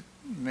 or is it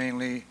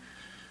mainly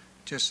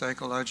just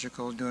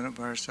psychological, doing it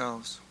by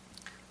ourselves?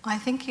 Well, I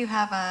think you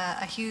have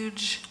a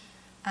huge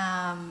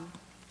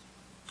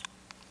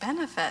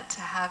benefit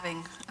to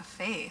having a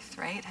faith,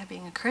 right?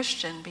 Being a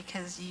Christian,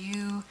 because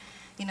even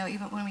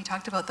when we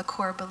talked about the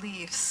core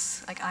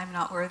beliefs, like I'm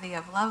not worthy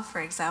of love,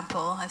 for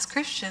example, as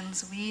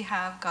Christians, we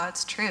have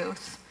God's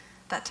truth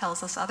that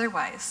tells us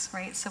otherwise,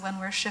 right? So when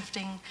we're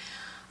shifting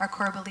our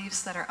core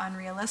beliefs that are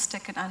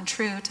unrealistic and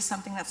untrue to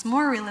something that's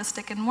more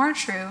realistic and more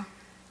true,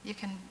 you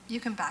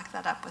can back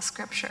that up with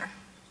Scripture,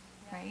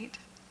 right?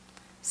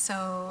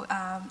 So,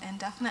 and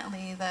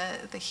definitely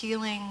the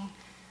healing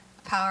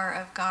power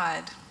of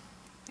God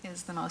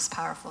is the most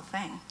powerful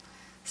thing.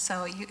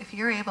 So if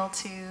you're able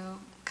to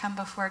come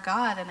before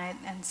God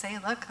and say,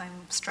 look,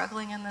 I'm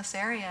struggling in this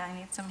area, I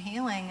need some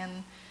healing,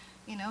 and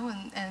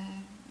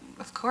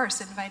of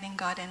course inviting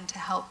God in to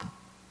help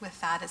with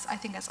that I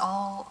think it's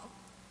all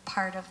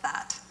part of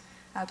that,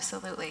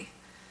 absolutely.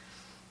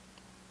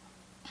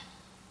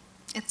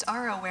 It's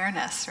our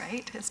awareness,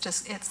 right?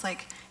 It's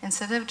like,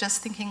 instead of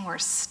just thinking we're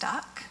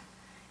stuck,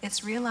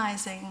 it's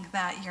realizing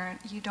that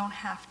you don't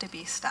have to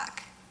be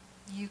stuck.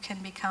 You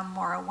can become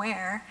more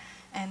aware,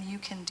 and you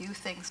can do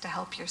things to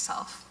help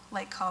yourself,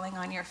 like calling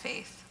on your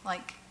faith,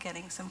 like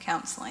getting some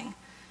counseling,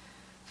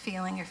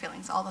 feeling your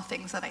feelings, all the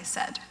things that I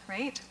said,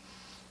 right?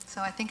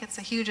 So I think it's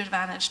a huge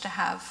advantage to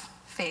have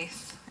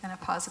faith and a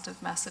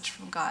positive message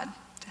from God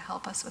to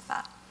help us with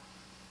that.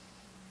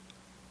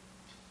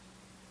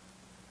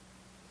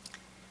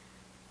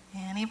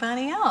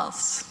 Anybody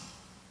else?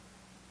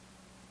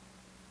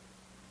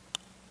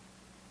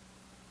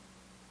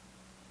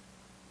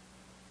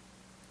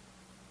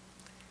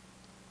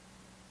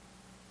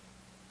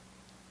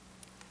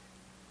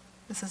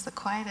 This is the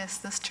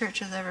quietest this church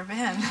has ever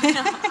been.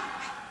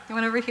 You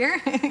want over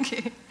here?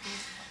 Okay.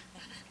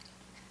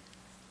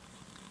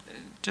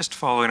 Just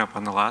following up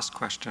on the last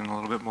question a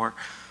little bit more,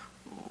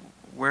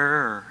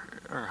 where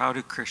or how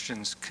do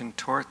Christians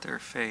contort their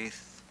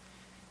faith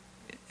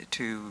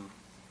to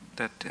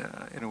that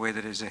in a way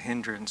that is a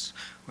hindrance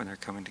when they're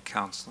coming to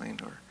counseling,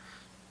 or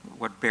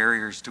what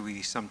barriers do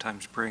we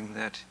sometimes bring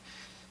that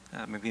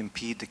maybe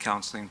impede the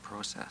counseling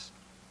process?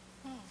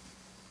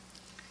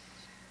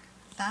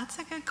 That's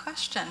a good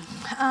question.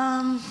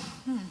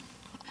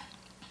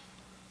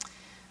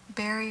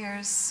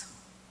 Barriers,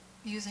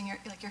 using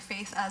your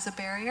faith as a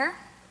barrier?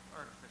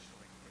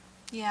 Artificially.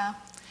 Yeah.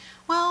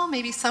 Well,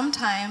 maybe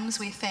sometimes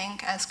we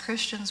think as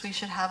Christians we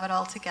should have it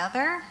all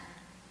together,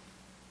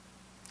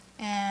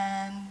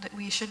 and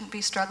we shouldn't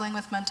be struggling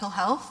with mental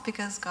health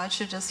because God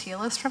should just heal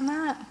us from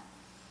that.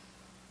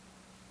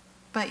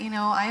 But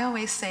I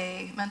always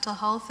say mental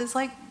health is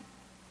like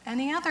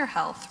any other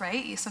health,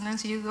 right?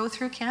 Sometimes you go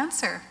through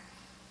cancer.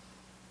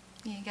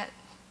 You get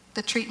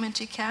the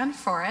treatment you can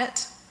for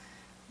it,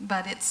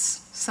 but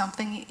it's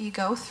something you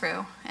go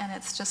through, and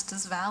it's just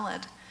as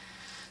valid.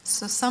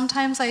 So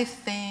sometimes I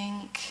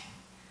think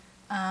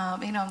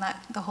And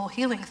that the whole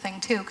healing thing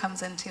too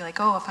comes into like,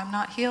 oh, if I'm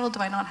not healed,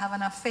 do I not have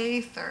enough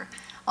faith, or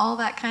all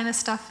that kind of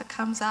stuff that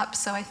comes up.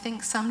 So I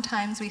think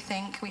sometimes we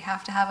think we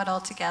have to have it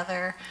all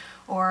together,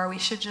 or we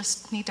should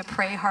just need to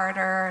pray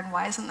harder, and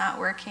why isn't that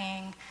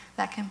working?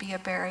 That can be a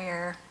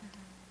barrier.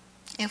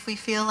 If we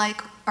feel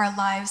like our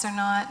lives are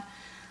not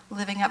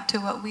living up to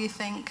what we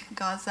think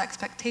God's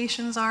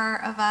expectations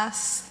are of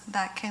us,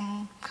 that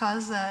can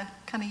cause a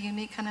kind of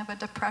unique kind of a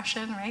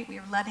depression, right?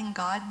 We're letting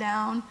God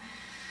down.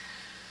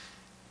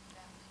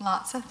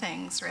 Lots of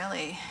things,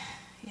 really.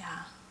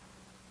 Yeah.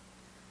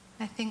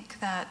 I think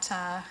that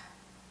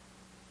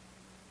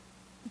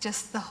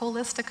just the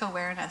holistic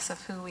awareness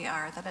of who we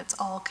are, that it's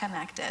all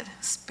connected.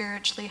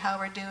 Spiritually, how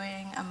we're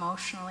doing,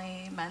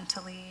 emotionally,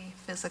 mentally,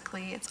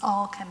 physically, it's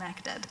all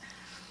connected.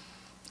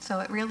 So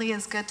it really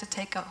is good to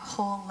take a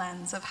whole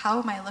lens of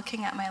how am I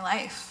looking at my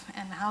life,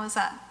 and how is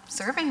that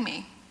serving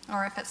me?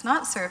 Or if it's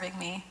not serving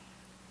me,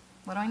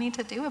 what do I need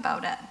to do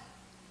about it?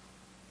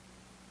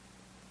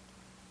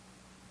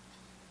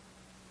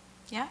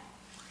 Yeah?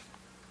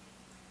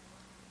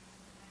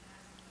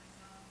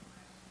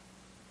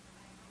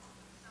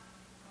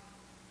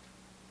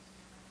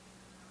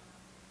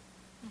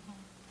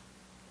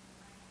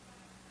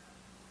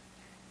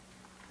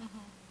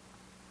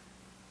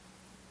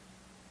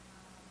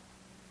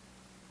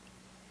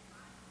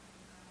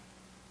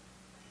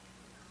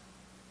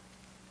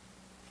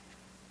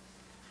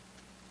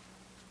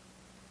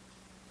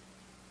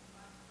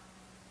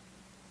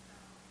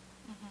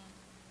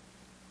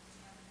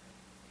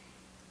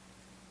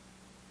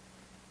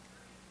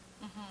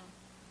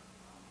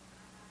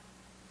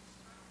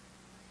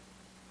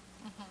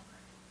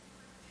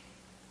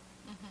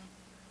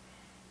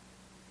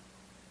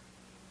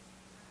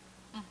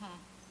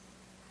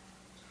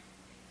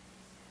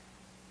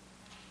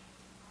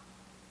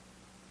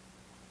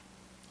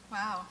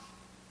 Wow.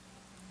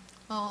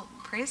 Well,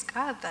 praise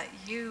God that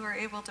you were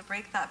able to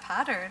break that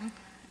pattern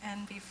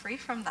and be free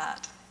from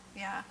that.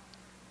 Yeah.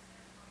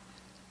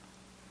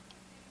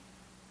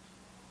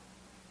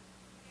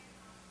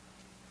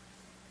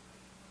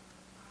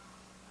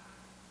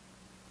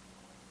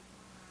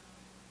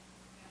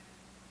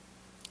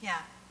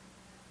 Yeah.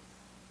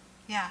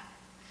 Yeah.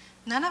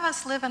 None of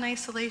us live in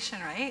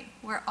isolation, right?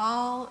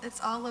 It's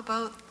all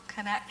about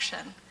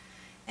connection.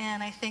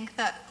 And I think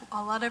that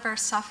a lot of our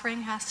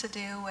suffering has to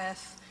do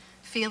with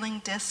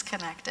feeling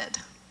disconnected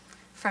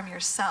from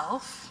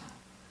yourself,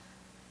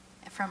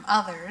 from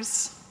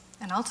others,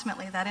 and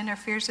ultimately that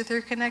interferes with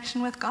your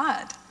connection with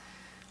God,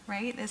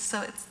 right?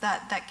 So it's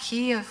that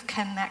key of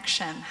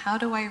connection. How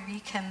do I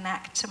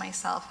reconnect to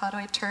myself? How do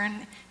I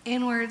turn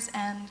inwards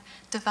and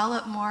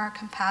develop more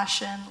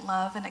compassion,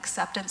 love, and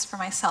acceptance for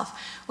myself?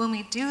 When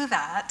we do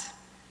that,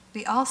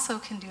 we also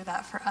can do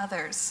that for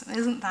others.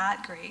 Isn't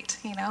that great?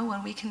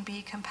 When we can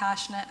be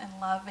compassionate and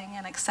loving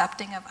and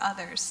accepting of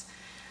others.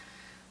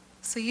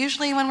 So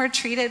usually when we're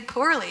treated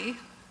poorly,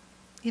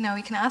 you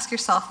can ask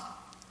yourself,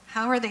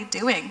 how are they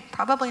doing?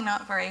 Probably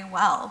not very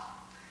well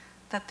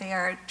that they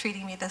are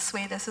treating me this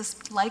way. This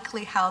is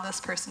likely how this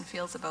person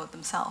feels about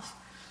themselves.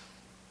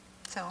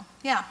 So,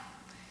 yeah.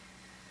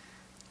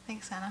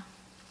 Thanks, Anna.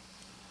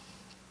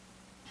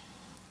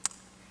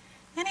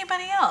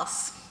 Anybody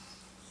else?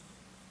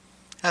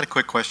 I had a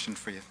quick question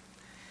for you.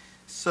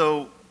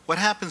 So, what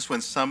happens when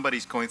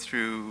somebody's going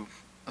through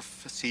a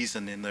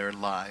season in their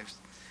lives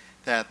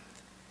that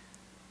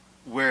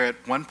where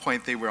at one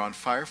point they were on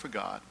fire for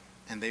God,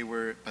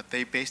 but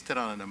they based it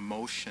on an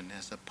emotion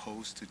as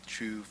opposed to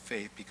true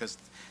faith? Because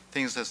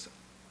things as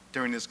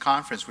during this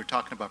conference we're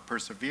talking about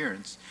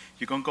perseverance.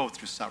 You're going to go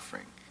through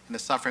suffering, and the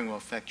suffering will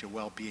affect your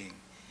well-being.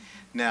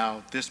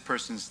 Now, this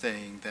person's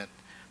saying that,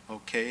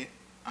 okay,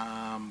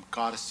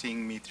 God is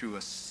seeing me through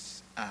a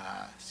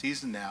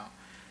season now,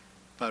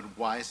 but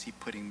why is he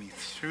putting me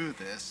through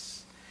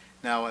this?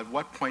 Now, at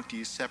what point do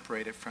you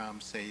separate it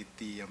from, say,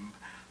 the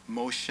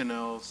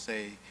emotional,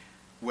 say,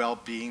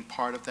 well-being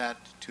part of that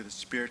to the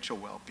spiritual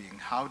well-being?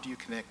 How do you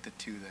connect the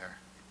two there?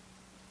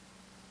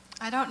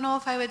 I don't know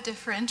if I would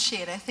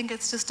differentiate. I think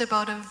it's just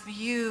about a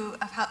view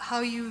of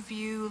how you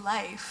view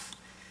life.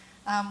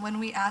 When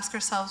we ask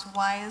ourselves,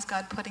 why is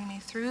God putting me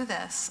through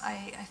this?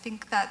 I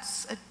think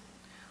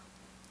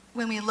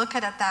when we look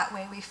at it that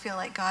way, we feel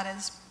like God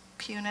is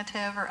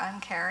punitive or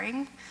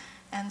uncaring.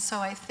 And so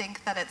I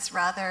think that it's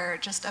rather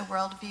just a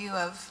worldview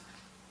of,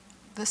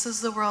 this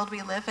is the world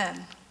we live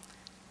in.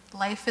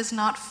 Life is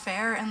not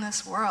fair in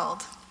this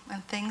world,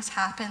 and things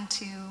happen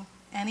to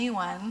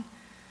anyone.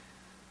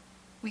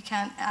 We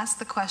can't ask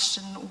the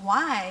question,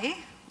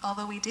 why?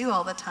 Although we do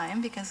all the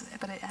time,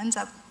 but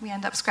we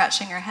end up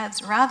scratching our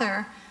heads.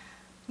 Rather,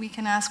 we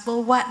can ask,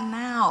 well, what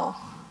now?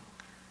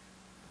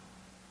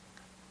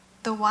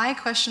 The why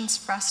question's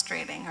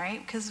frustrating,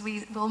 right? Because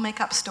we'll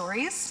make up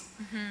stories,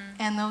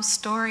 and those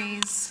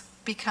stories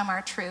become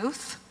our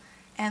truth,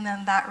 and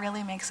then that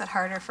really makes it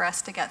harder for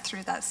us to get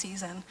through that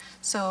season.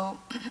 So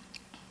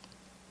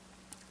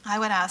I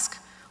would ask,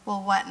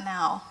 well, what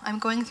now? I'm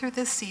going through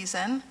this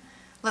season.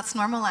 Let's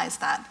normalize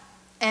that.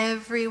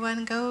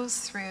 Everyone goes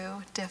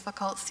through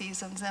difficult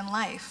seasons in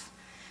life.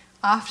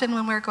 Often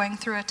when we're going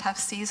through a tough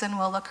season,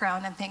 we'll look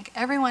around and think,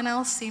 everyone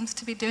else seems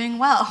to be doing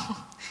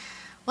well.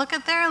 Look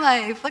at their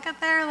life, look at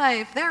their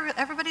life.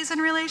 Everybody's in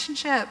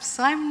relationships,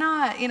 I'm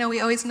not. We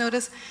always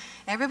notice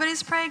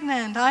everybody's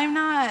pregnant, I'm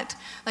not.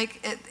 Like,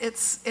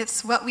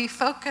 it's what we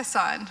focus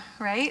on,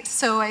 right?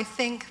 So I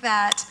think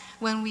that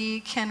when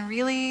we can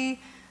really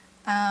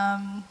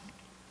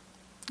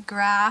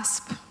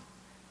grasp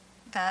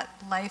that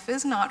life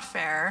is not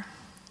fair,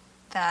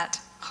 that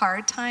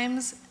hard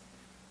times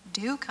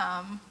do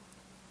come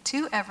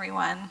to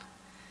everyone,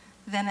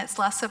 then it's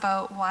less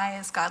about why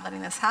is God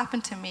letting this happen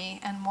to me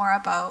and more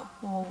about,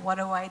 well, what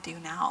do I do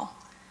now?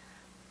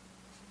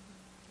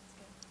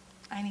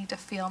 I need to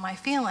feel my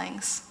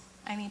feelings.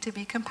 I need to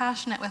be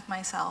compassionate with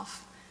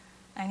myself.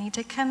 I need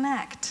to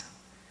connect.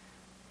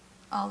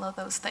 All of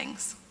those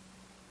things.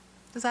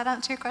 Does that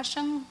answer your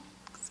question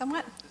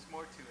somewhat? There's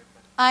more to it.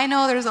 But I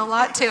know there's a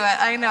lot to it.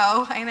 I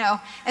know.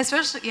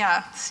 Especially,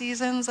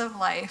 seasons of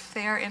life.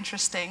 They are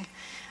interesting.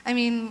 I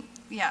mean,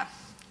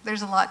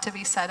 there's a lot to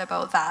be said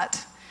about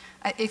that.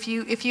 If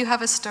you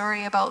have a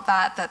story about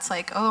that that's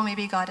like, oh,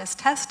 maybe God is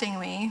testing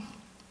me,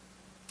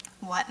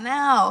 what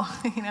now?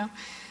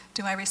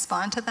 Do I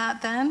respond to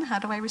that then? How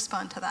do I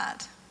respond to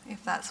that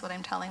if that's what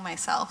I'm telling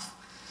myself?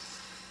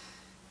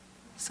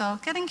 So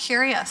getting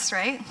curious,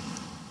 right?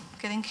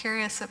 Getting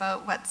curious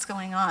about what's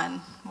going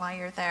on, why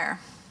you're there,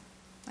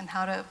 and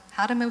how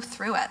to move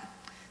through it.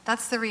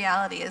 That's the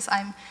reality. Is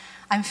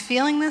I'm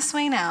feeling this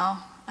way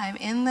now. I'm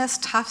in this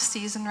tough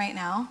season right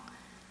now.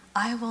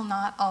 I will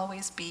not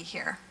always be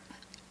here.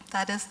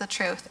 That is the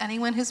truth.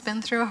 Anyone who's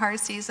been through a hard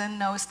season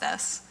knows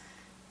this.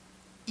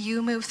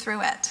 You move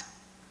through it.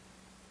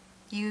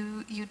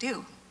 You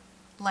do.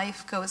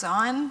 Life goes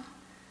on.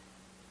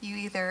 You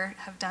either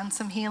have done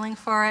some healing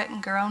for it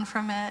and grown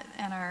from it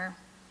and are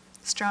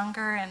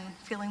stronger and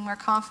feeling more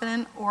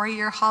confident, or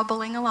you're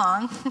hobbling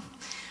along.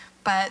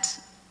 But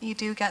you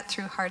do get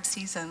through hard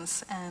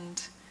seasons,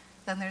 and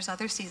then there's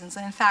other seasons.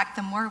 And in fact,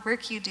 the more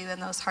work you do in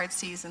those hard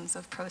seasons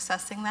of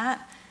processing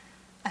that,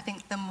 I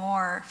think the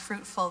more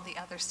fruitful the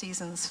other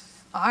seasons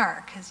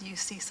are, because you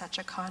see such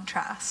a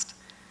contrast.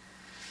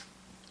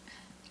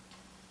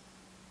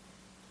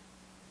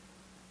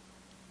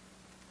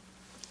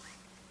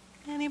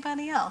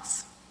 Anybody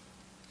else?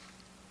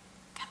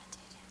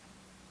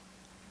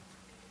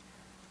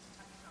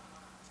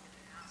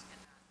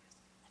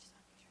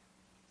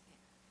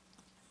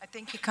 I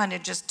think you kind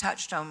of just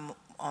touched on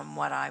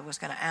what I was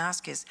going to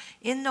ask is,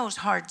 in those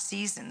hard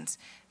seasons,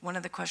 one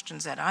of the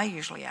questions that I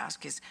usually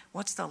ask is,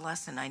 what's the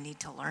lesson I need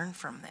to learn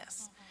from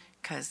this?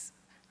 Because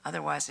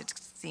otherwise it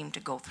seemed to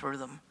go through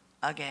them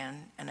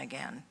again and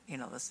again,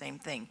 the same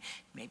thing.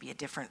 Maybe a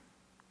different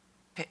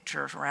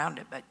picture around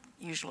it, but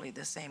usually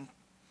the same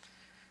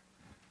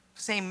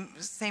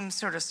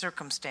sort of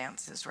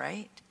circumstances,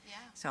 right? Yeah.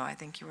 So I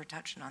think you were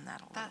touching on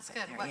that a little That's bit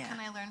good. there, What can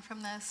I learn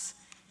from this?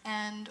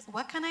 And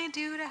what can I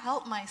do to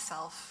help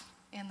myself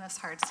in this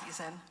hard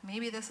season?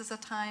 Maybe this is a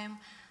time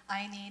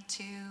I need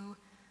to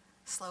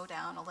slow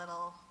down a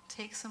little,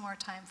 take some more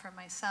time for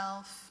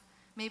myself.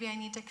 Maybe I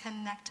need to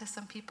connect to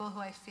some people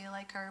who I feel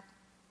like are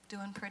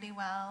doing pretty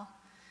well.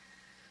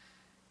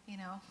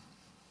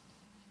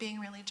 Being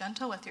really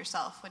gentle with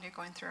yourself when you're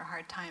going through a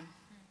hard time.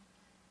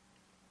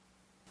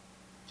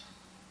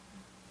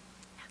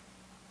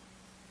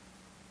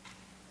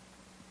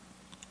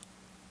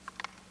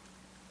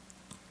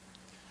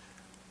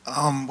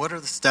 What are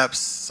the steps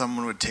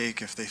someone would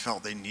take if they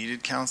felt they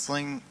needed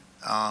counseling?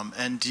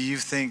 And do you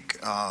think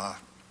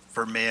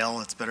for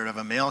male it's better to have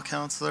a male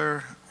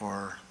counselor,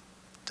 or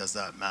does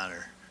that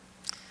matter?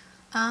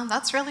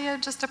 That's really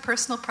just a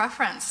personal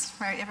preference,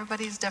 right?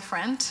 Everybody's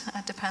different.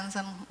 It depends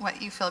on what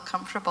you feel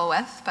comfortable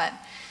with. But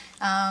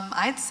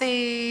I'd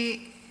say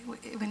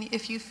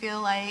if you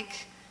feel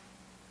like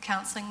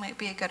counseling might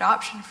be a good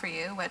option for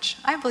you, which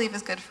I believe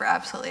is good for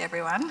absolutely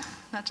everyone,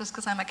 not just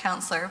because I'm a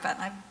counselor, but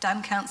I've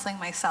done counseling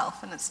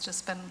myself and it's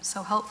just been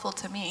so helpful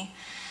to me,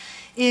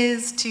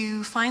 is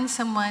to find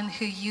someone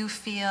who you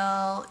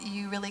feel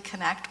you really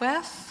connect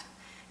with,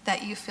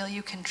 that you feel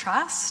you can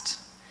trust.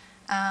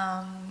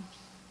 That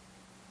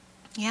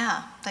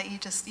you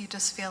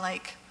just feel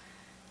like,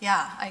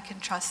 I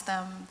can trust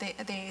them.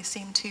 They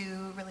seem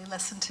to really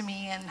listen to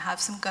me and have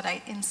some good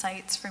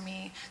insights for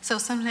me. So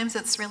sometimes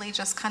it's really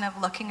just kind of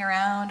looking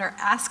around or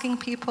asking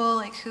people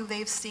like who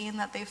they've seen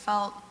that they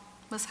felt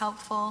was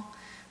helpful.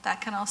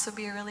 That can also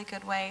be a really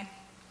good way.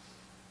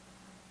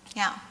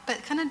 Yeah,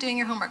 but kind of doing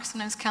your homework.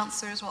 Sometimes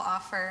counselors will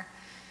offer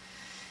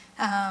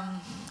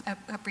a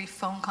brief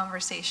phone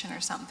conversation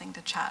or something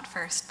to chat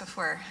first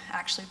before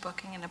actually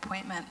booking an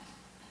appointment.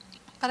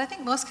 But I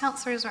think most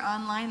counselors are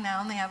online now,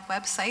 and they have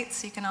websites,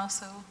 so you can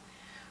also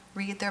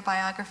read their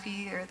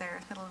biography or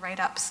their little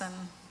write-ups and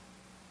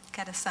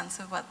get a sense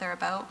of what they're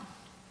about.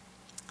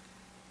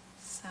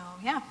 So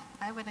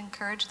I would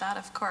encourage that,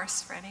 of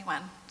course, for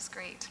anyone. It's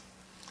great.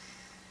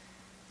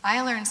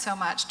 I learned so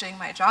much doing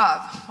my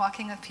job,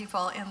 walking with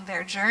people in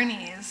their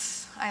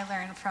journeys. I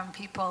learn from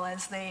people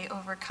as they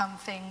overcome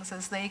things,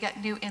 as they get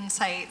new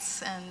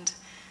insights, and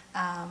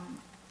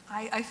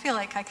I feel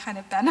like I kind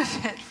of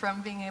benefit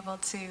from being able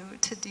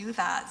to do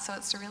that. So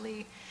it's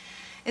really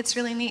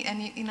neat.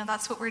 And you know,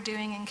 that's what we're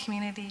doing in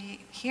community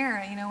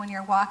here. You know, when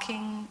you're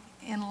walking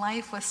in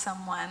life with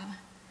someone,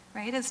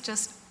 right? It's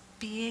just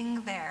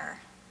being there,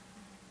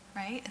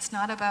 right? It's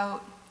not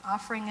about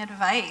offering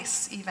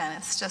advice even.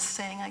 It's just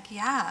saying like,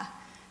 yeah,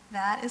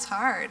 that is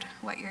hard,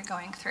 what you're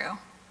going through.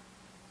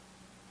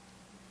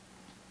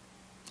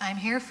 I'm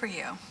here for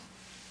you.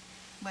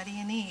 What do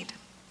you need?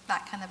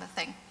 That kind of a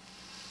thing.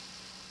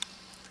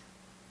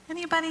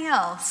 Anybody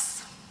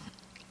else?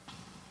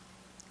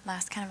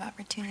 Last kind of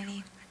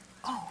opportunity.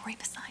 Oh, right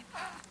beside.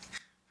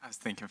 I was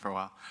thinking for a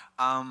while.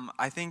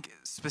 I think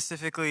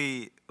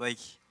specifically, like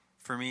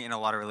for me, in a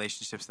lot of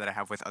relationships that I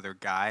have with other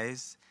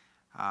guys,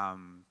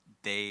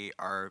 they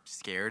are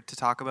scared to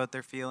talk about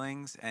their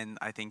feelings, and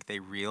I think they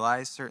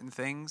realize certain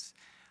things.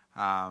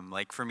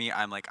 Like for me,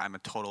 I'm a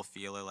total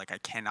feeler. Like I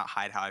cannot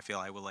hide how I feel.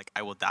 I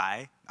will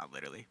die. Not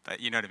literally,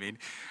 but you know what I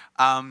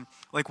mean.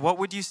 Like what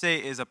would you say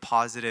is a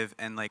positive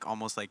and like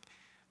almost like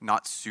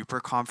not super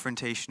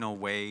confrontational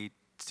way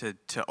to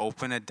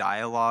open a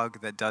dialogue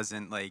that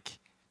doesn't like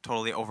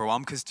totally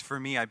overwhelm? Because for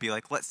me, I'd be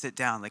like, let's sit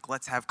down, like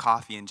let's have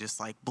coffee and just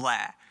like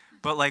blah.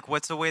 But like,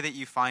 what's a way that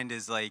you find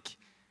is like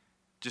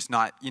just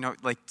not, you know,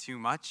 like too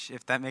much,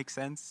 if that makes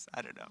sense?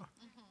 I don't know.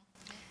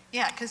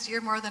 Yeah, because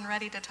you're more than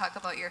ready to talk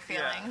about your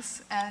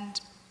feelings,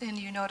 and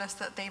you notice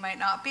that they might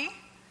not be.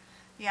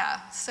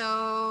 Yeah,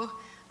 so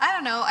I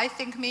don't know. I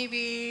think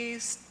maybe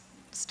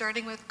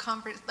starting with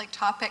like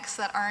topics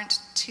that aren't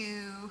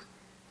too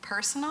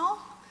personal,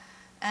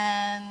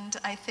 and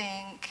I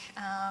think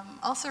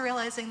also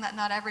realizing that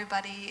not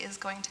everybody is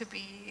going to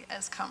be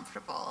as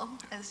comfortable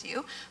as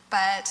you,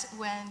 but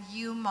when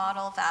you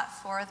model that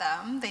for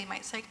them, they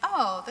might say,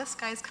 "Oh, this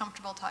guy's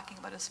comfortable talking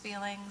about his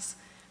feelings.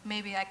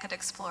 Maybe I could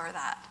explore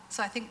that."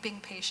 So I think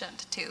being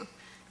patient too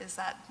is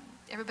that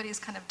everybody's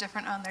kind of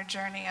different on their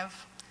journey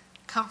of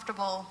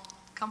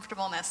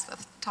comfortableness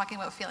with talking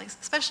about feelings,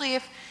 especially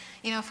if,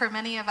 you know, for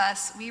many of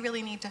us, we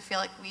really need to feel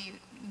like we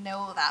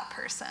know that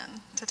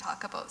person to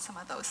talk about some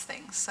of those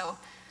things. So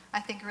I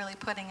think really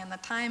putting in the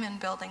time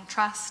and building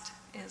trust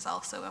is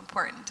also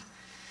important.